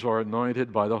ears are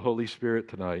anointed by the Holy Spirit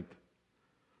tonight,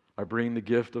 I bring the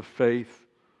gift of faith,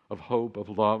 of hope, of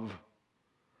love.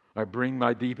 I bring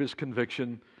my deepest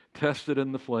conviction, tested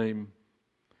in the flame,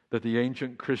 that the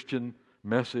ancient Christian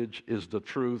message is the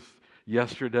truth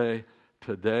yesterday,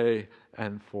 today,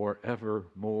 and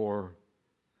forevermore."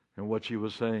 And what she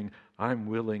was saying, I'm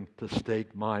willing to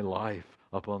stake my life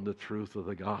upon the truth of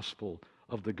the gospel,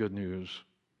 of the good news.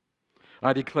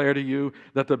 "I declare to you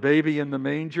that the baby in the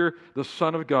manger, the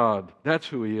Son of God, that's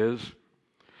who he is.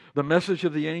 The message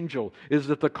of the angel is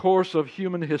that the course of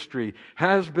human history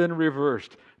has been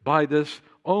reversed by this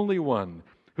only one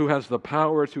who has the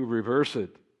power to reverse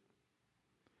it.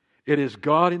 It is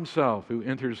God Himself who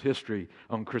enters history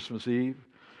on Christmas Eve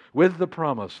with the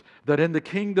promise that in the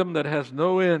kingdom that has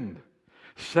no end,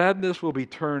 sadness will be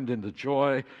turned into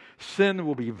joy, sin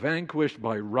will be vanquished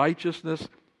by righteousness,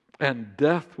 and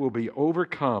death will be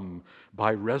overcome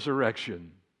by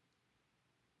resurrection.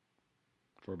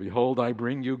 For behold, I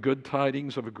bring you good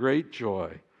tidings of great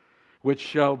joy, which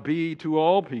shall be to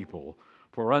all people.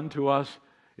 For unto us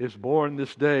is born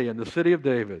this day in the city of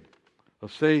David a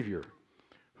Savior,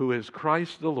 who is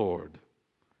Christ the Lord,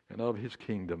 and of His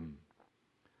kingdom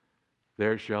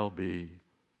there shall be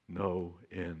no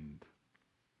end."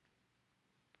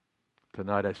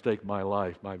 Tonight I stake my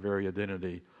life, my very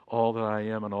identity, all that I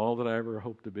am and all that I ever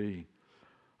hope to be,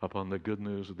 upon the good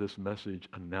news of this message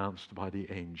announced by the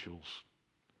angels.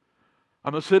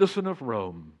 I'm a citizen of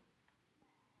Rome.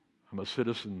 I'm a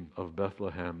citizen of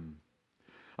Bethlehem.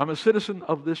 I'm a citizen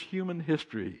of this human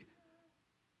history,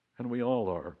 and we all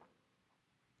are.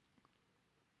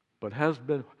 But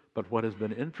what has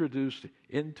been introduced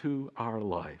into our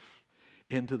life,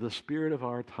 into the spirit of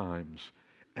our times,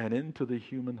 and into the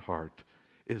human heart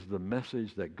is the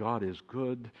message that God is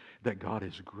good, that God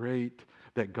is great,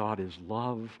 that God is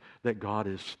love, that God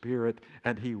is spirit,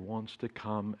 and He wants to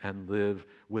come and live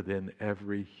within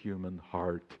every human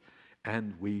heart.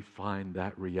 And we find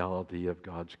that reality of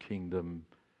God's kingdom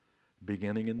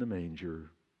beginning in the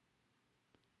manger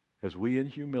as we in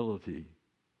humility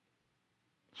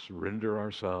surrender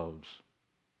ourselves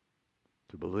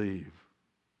to believe,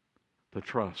 to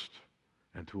trust,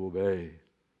 and to obey,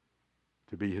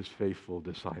 to be His faithful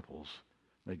disciples.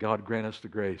 May God grant us the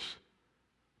grace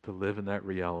to live in that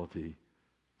reality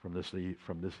from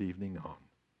this evening on.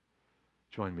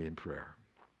 Join me in prayer.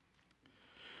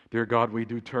 Dear God, we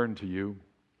do turn to You.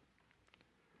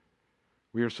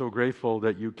 We are so grateful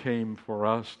that You came for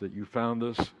us, that You found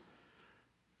us,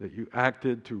 that You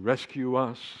acted to rescue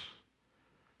us,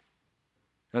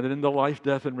 and that in the life,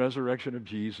 death, and resurrection of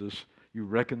Jesus, You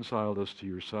reconciled us to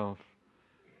Yourself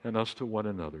and us to one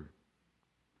another.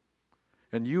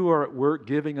 And You are at work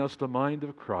giving us the mind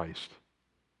of Christ,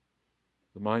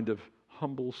 the mind of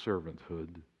humble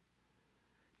servanthood.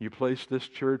 You place this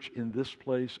church in this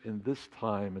place, in this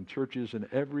time, and churches in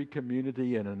every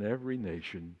community and in every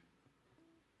nation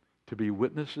to be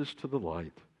witnesses to the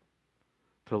light,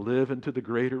 to live into the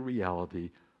greater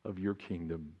reality of Your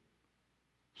kingdom.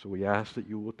 So we ask that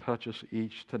You will touch us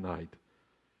each tonight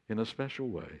in a special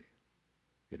way.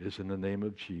 It is in the name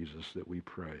of Jesus that we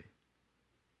pray.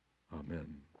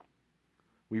 Amen.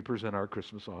 We present our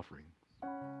Christmas offering.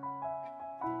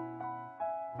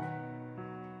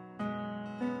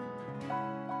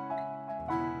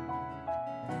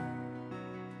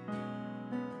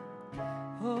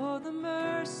 Oh, the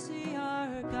mercy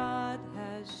our God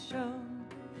has shown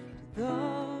to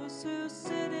those who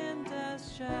sit in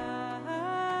death's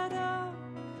shadow.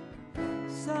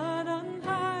 Sun on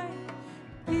high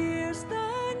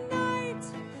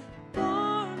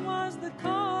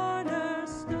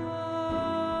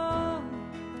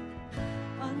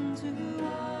Unto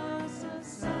us a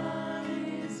son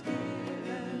is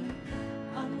given,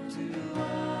 unto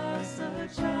us a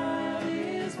child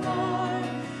is born.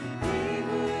 He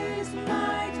who is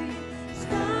mighty has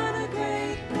done a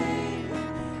great thing,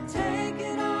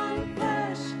 taken on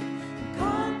flesh,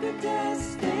 conquered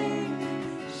death's sting,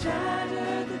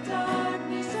 shattered the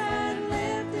darkness and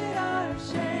lifted our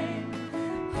shame.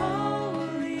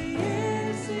 Holy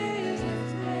is his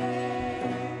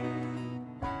name.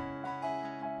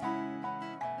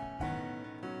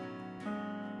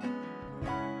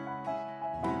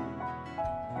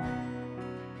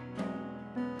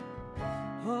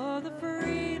 Oh, the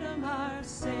freedom our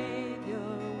Savior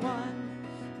won.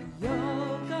 The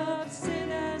yoke of sin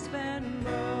has been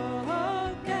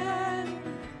broken.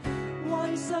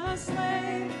 Once a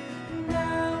slave,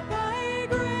 now by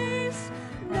grace,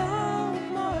 no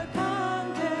more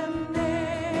condemnation.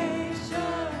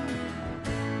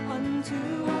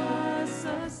 Unto us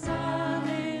a son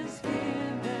is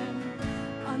given,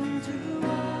 unto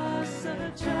us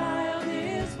a child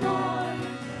is born.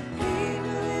 He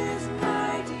who is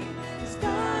mighty has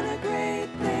done a great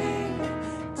thing,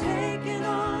 taken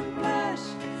on flesh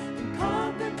and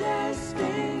conquered death's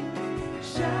sting,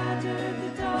 shattered the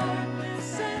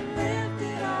darkness and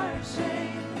lifted our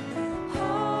shame.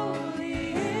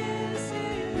 Holy is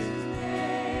his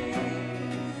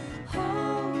name.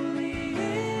 Holy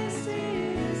is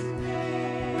his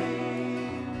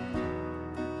name.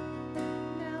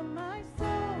 Now my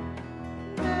soul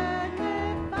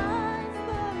magnifies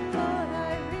the Lord. I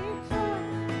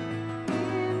rejoice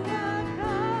in the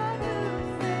God who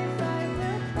saves. I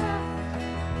will trust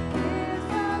his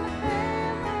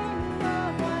unfailing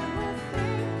love. I will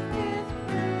sing his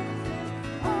praises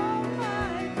all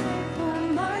my days. Oh,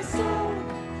 my soul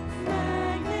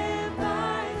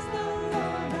magnifies the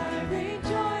Lord. I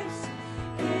rejoice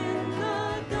in the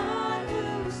God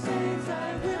who saves.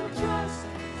 I will trust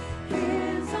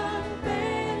his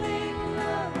unfailing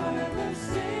love. I will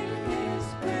sing his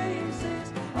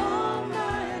praises all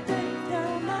my days.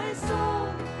 Now my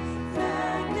soul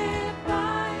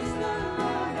magnifies the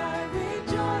Lord. I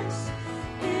rejoice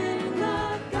in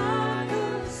the God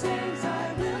who saves.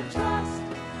 I will trust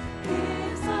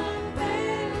his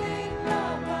unfailing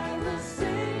love. I will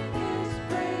sing his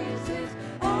praises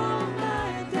all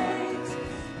my days.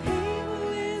 He who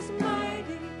is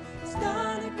mighty has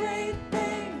done a great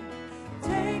thing,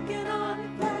 taken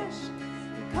on flesh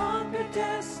and conquered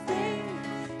death's sting,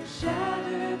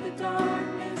 shattered the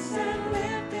darkness and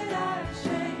lifted our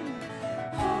shame.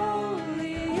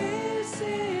 Holy is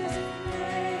his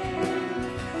name.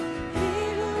 He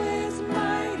who is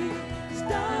mighty has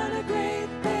done a great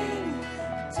thing,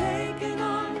 taken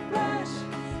on flesh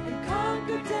and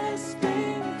conquered death's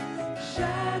sting,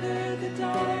 shattered the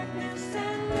darkness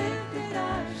and lifted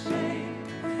our shame.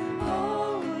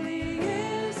 Holy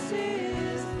is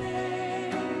his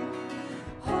name.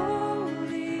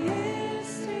 Holy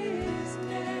is his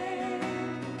name.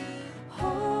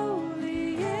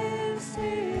 Holy is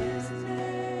his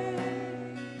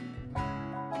name.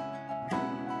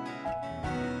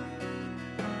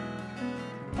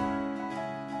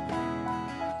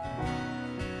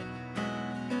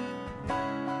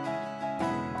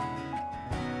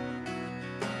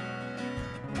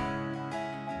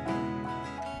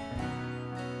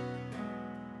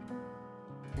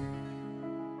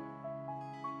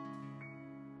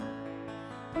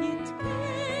 It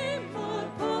came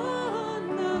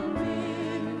upon the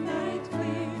midnight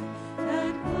clear,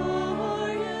 that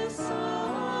glorious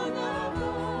song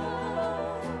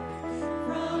above,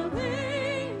 from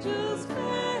angels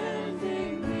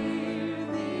bending near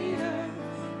the earth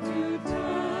to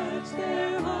touch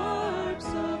their harps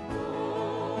of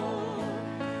gold.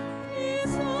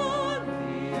 Peace on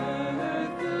the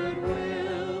earth,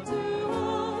 goodwill to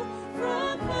all,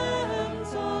 from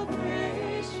heaven's all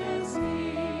gracious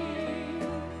King.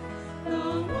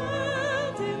 The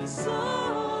world in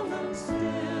solemn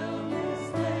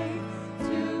stillness lay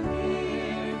to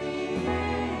hear the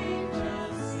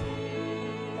angels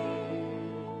sing.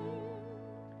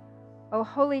 O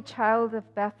holy child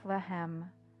of Bethlehem,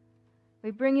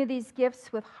 we bring you these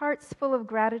gifts with hearts full of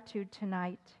gratitude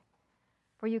tonight,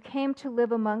 for you came to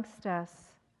live amongst us,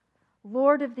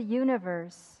 Lord of the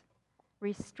universe,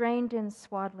 restrained in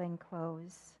swaddling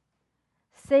clothes,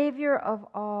 Savior of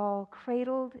all,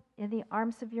 cradled in the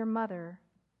arms of your mother,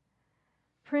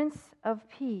 Prince of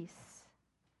Peace,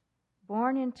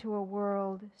 born into a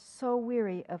world so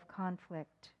weary of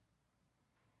conflict.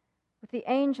 With the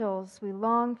angels, we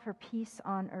long for peace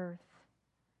on earth,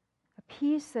 a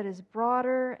peace that is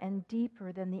broader and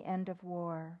deeper than the end of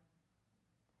war.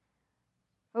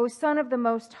 O Son of the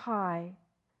Most High,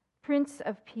 Prince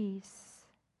of Peace,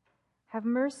 have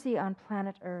mercy on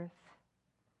planet Earth.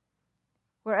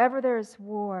 Wherever there is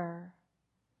war,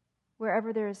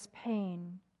 wherever there is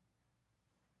pain,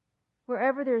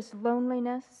 wherever there's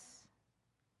loneliness,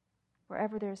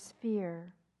 wherever there's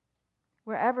fear,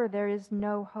 wherever there is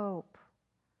no hope,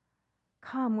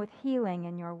 come with healing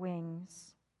in your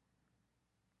wings.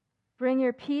 Bring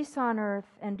your peace on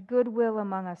earth and goodwill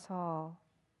among us all.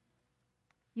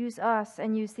 Use us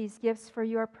and use these gifts for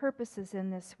your purposes in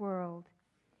this world,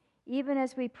 even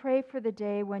as we pray for the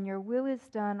day when your will is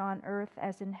done on earth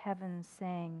as in heaven,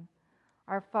 saying,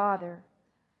 Our Father,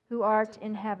 who art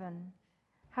in heaven,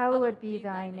 hallowed be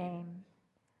thy name.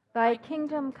 Thy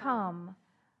kingdom come,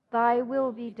 thy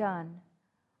will be done,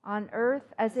 on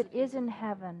earth as it is in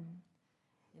heaven.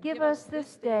 Give us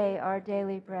this day our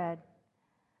daily bread,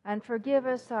 and forgive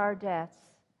us our debts,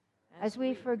 as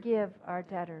we forgive our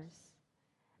debtors.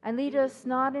 And lead us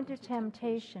not into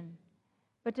temptation,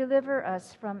 but deliver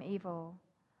us from evil.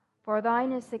 For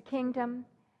thine is the kingdom,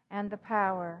 and the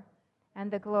power,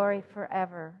 and the glory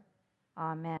forever.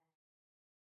 Amen.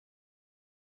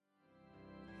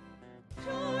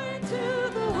 Joy to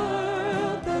the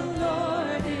world, the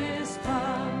Lord is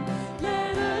come.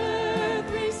 Let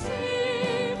earth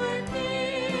receive her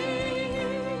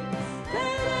King.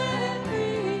 Let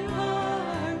every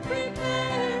heart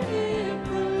prepare Him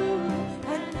room.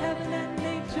 And heaven and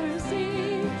nature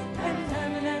see, and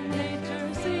heaven and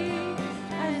nature see,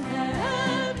 and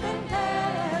heaven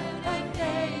and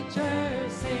nature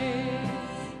see.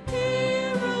 He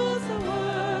rules the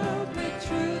world with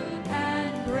truth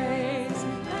and grace,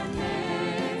 and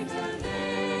makes the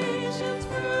nations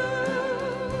prove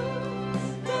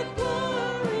the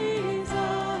glories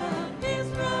of His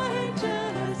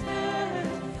righteousness,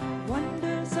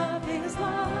 wonders of His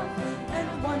love,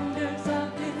 and wonders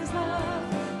of His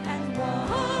love, and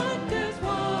wonders,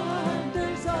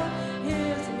 wonders of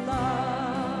His love.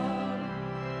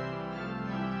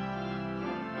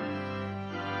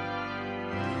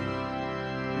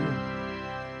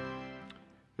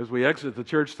 As we exit the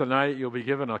church tonight, you'll be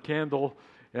given a candle,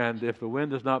 and if the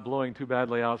wind is not blowing too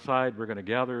badly outside, we're going to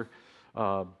gather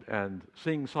and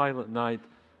sing Silent Night,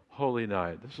 Holy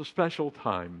Night. This is a special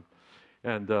time,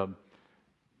 and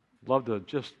love to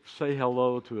just say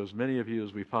hello to as many of you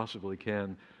as we possibly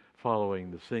can following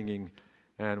the singing,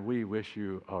 and we wish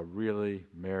you a really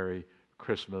Merry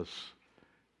Christmas,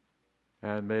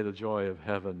 and may the joy of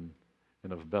heaven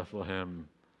and of Bethlehem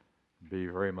be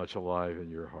very much alive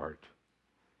in your heart.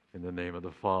 In the name of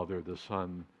the Father, the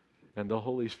Son, and the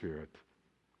Holy Spirit.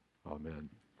 Amen.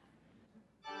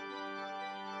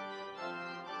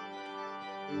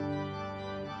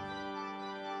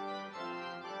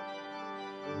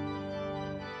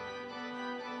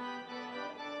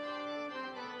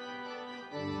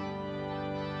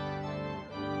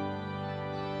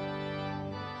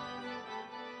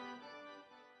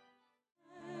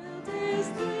 Child is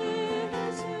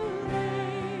this who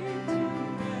laid to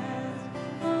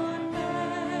rest on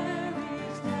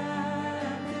Mary's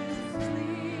lap is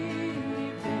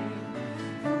sleeping,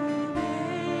 whom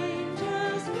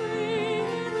angels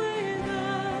greet with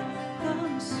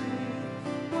anthem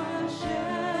sweet, while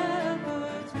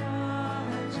shepherds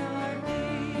watch our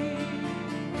feet.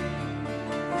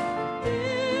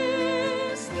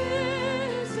 This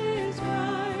is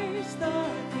Christ the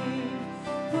King,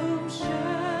 whom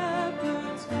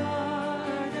shepherds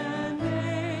guard and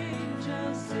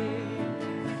angels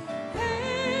sing.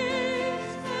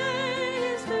 Haste,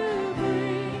 haste to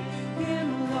bring Him,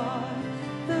 Lord,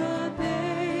 the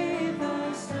babe,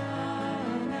 the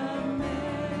Son of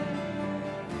Mary.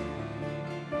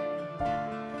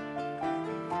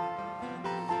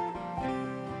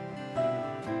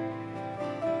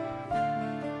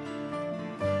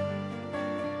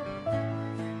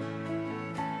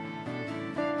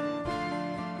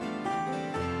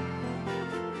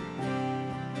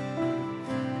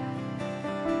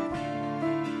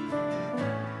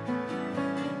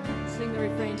 Sing the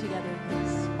refrain together.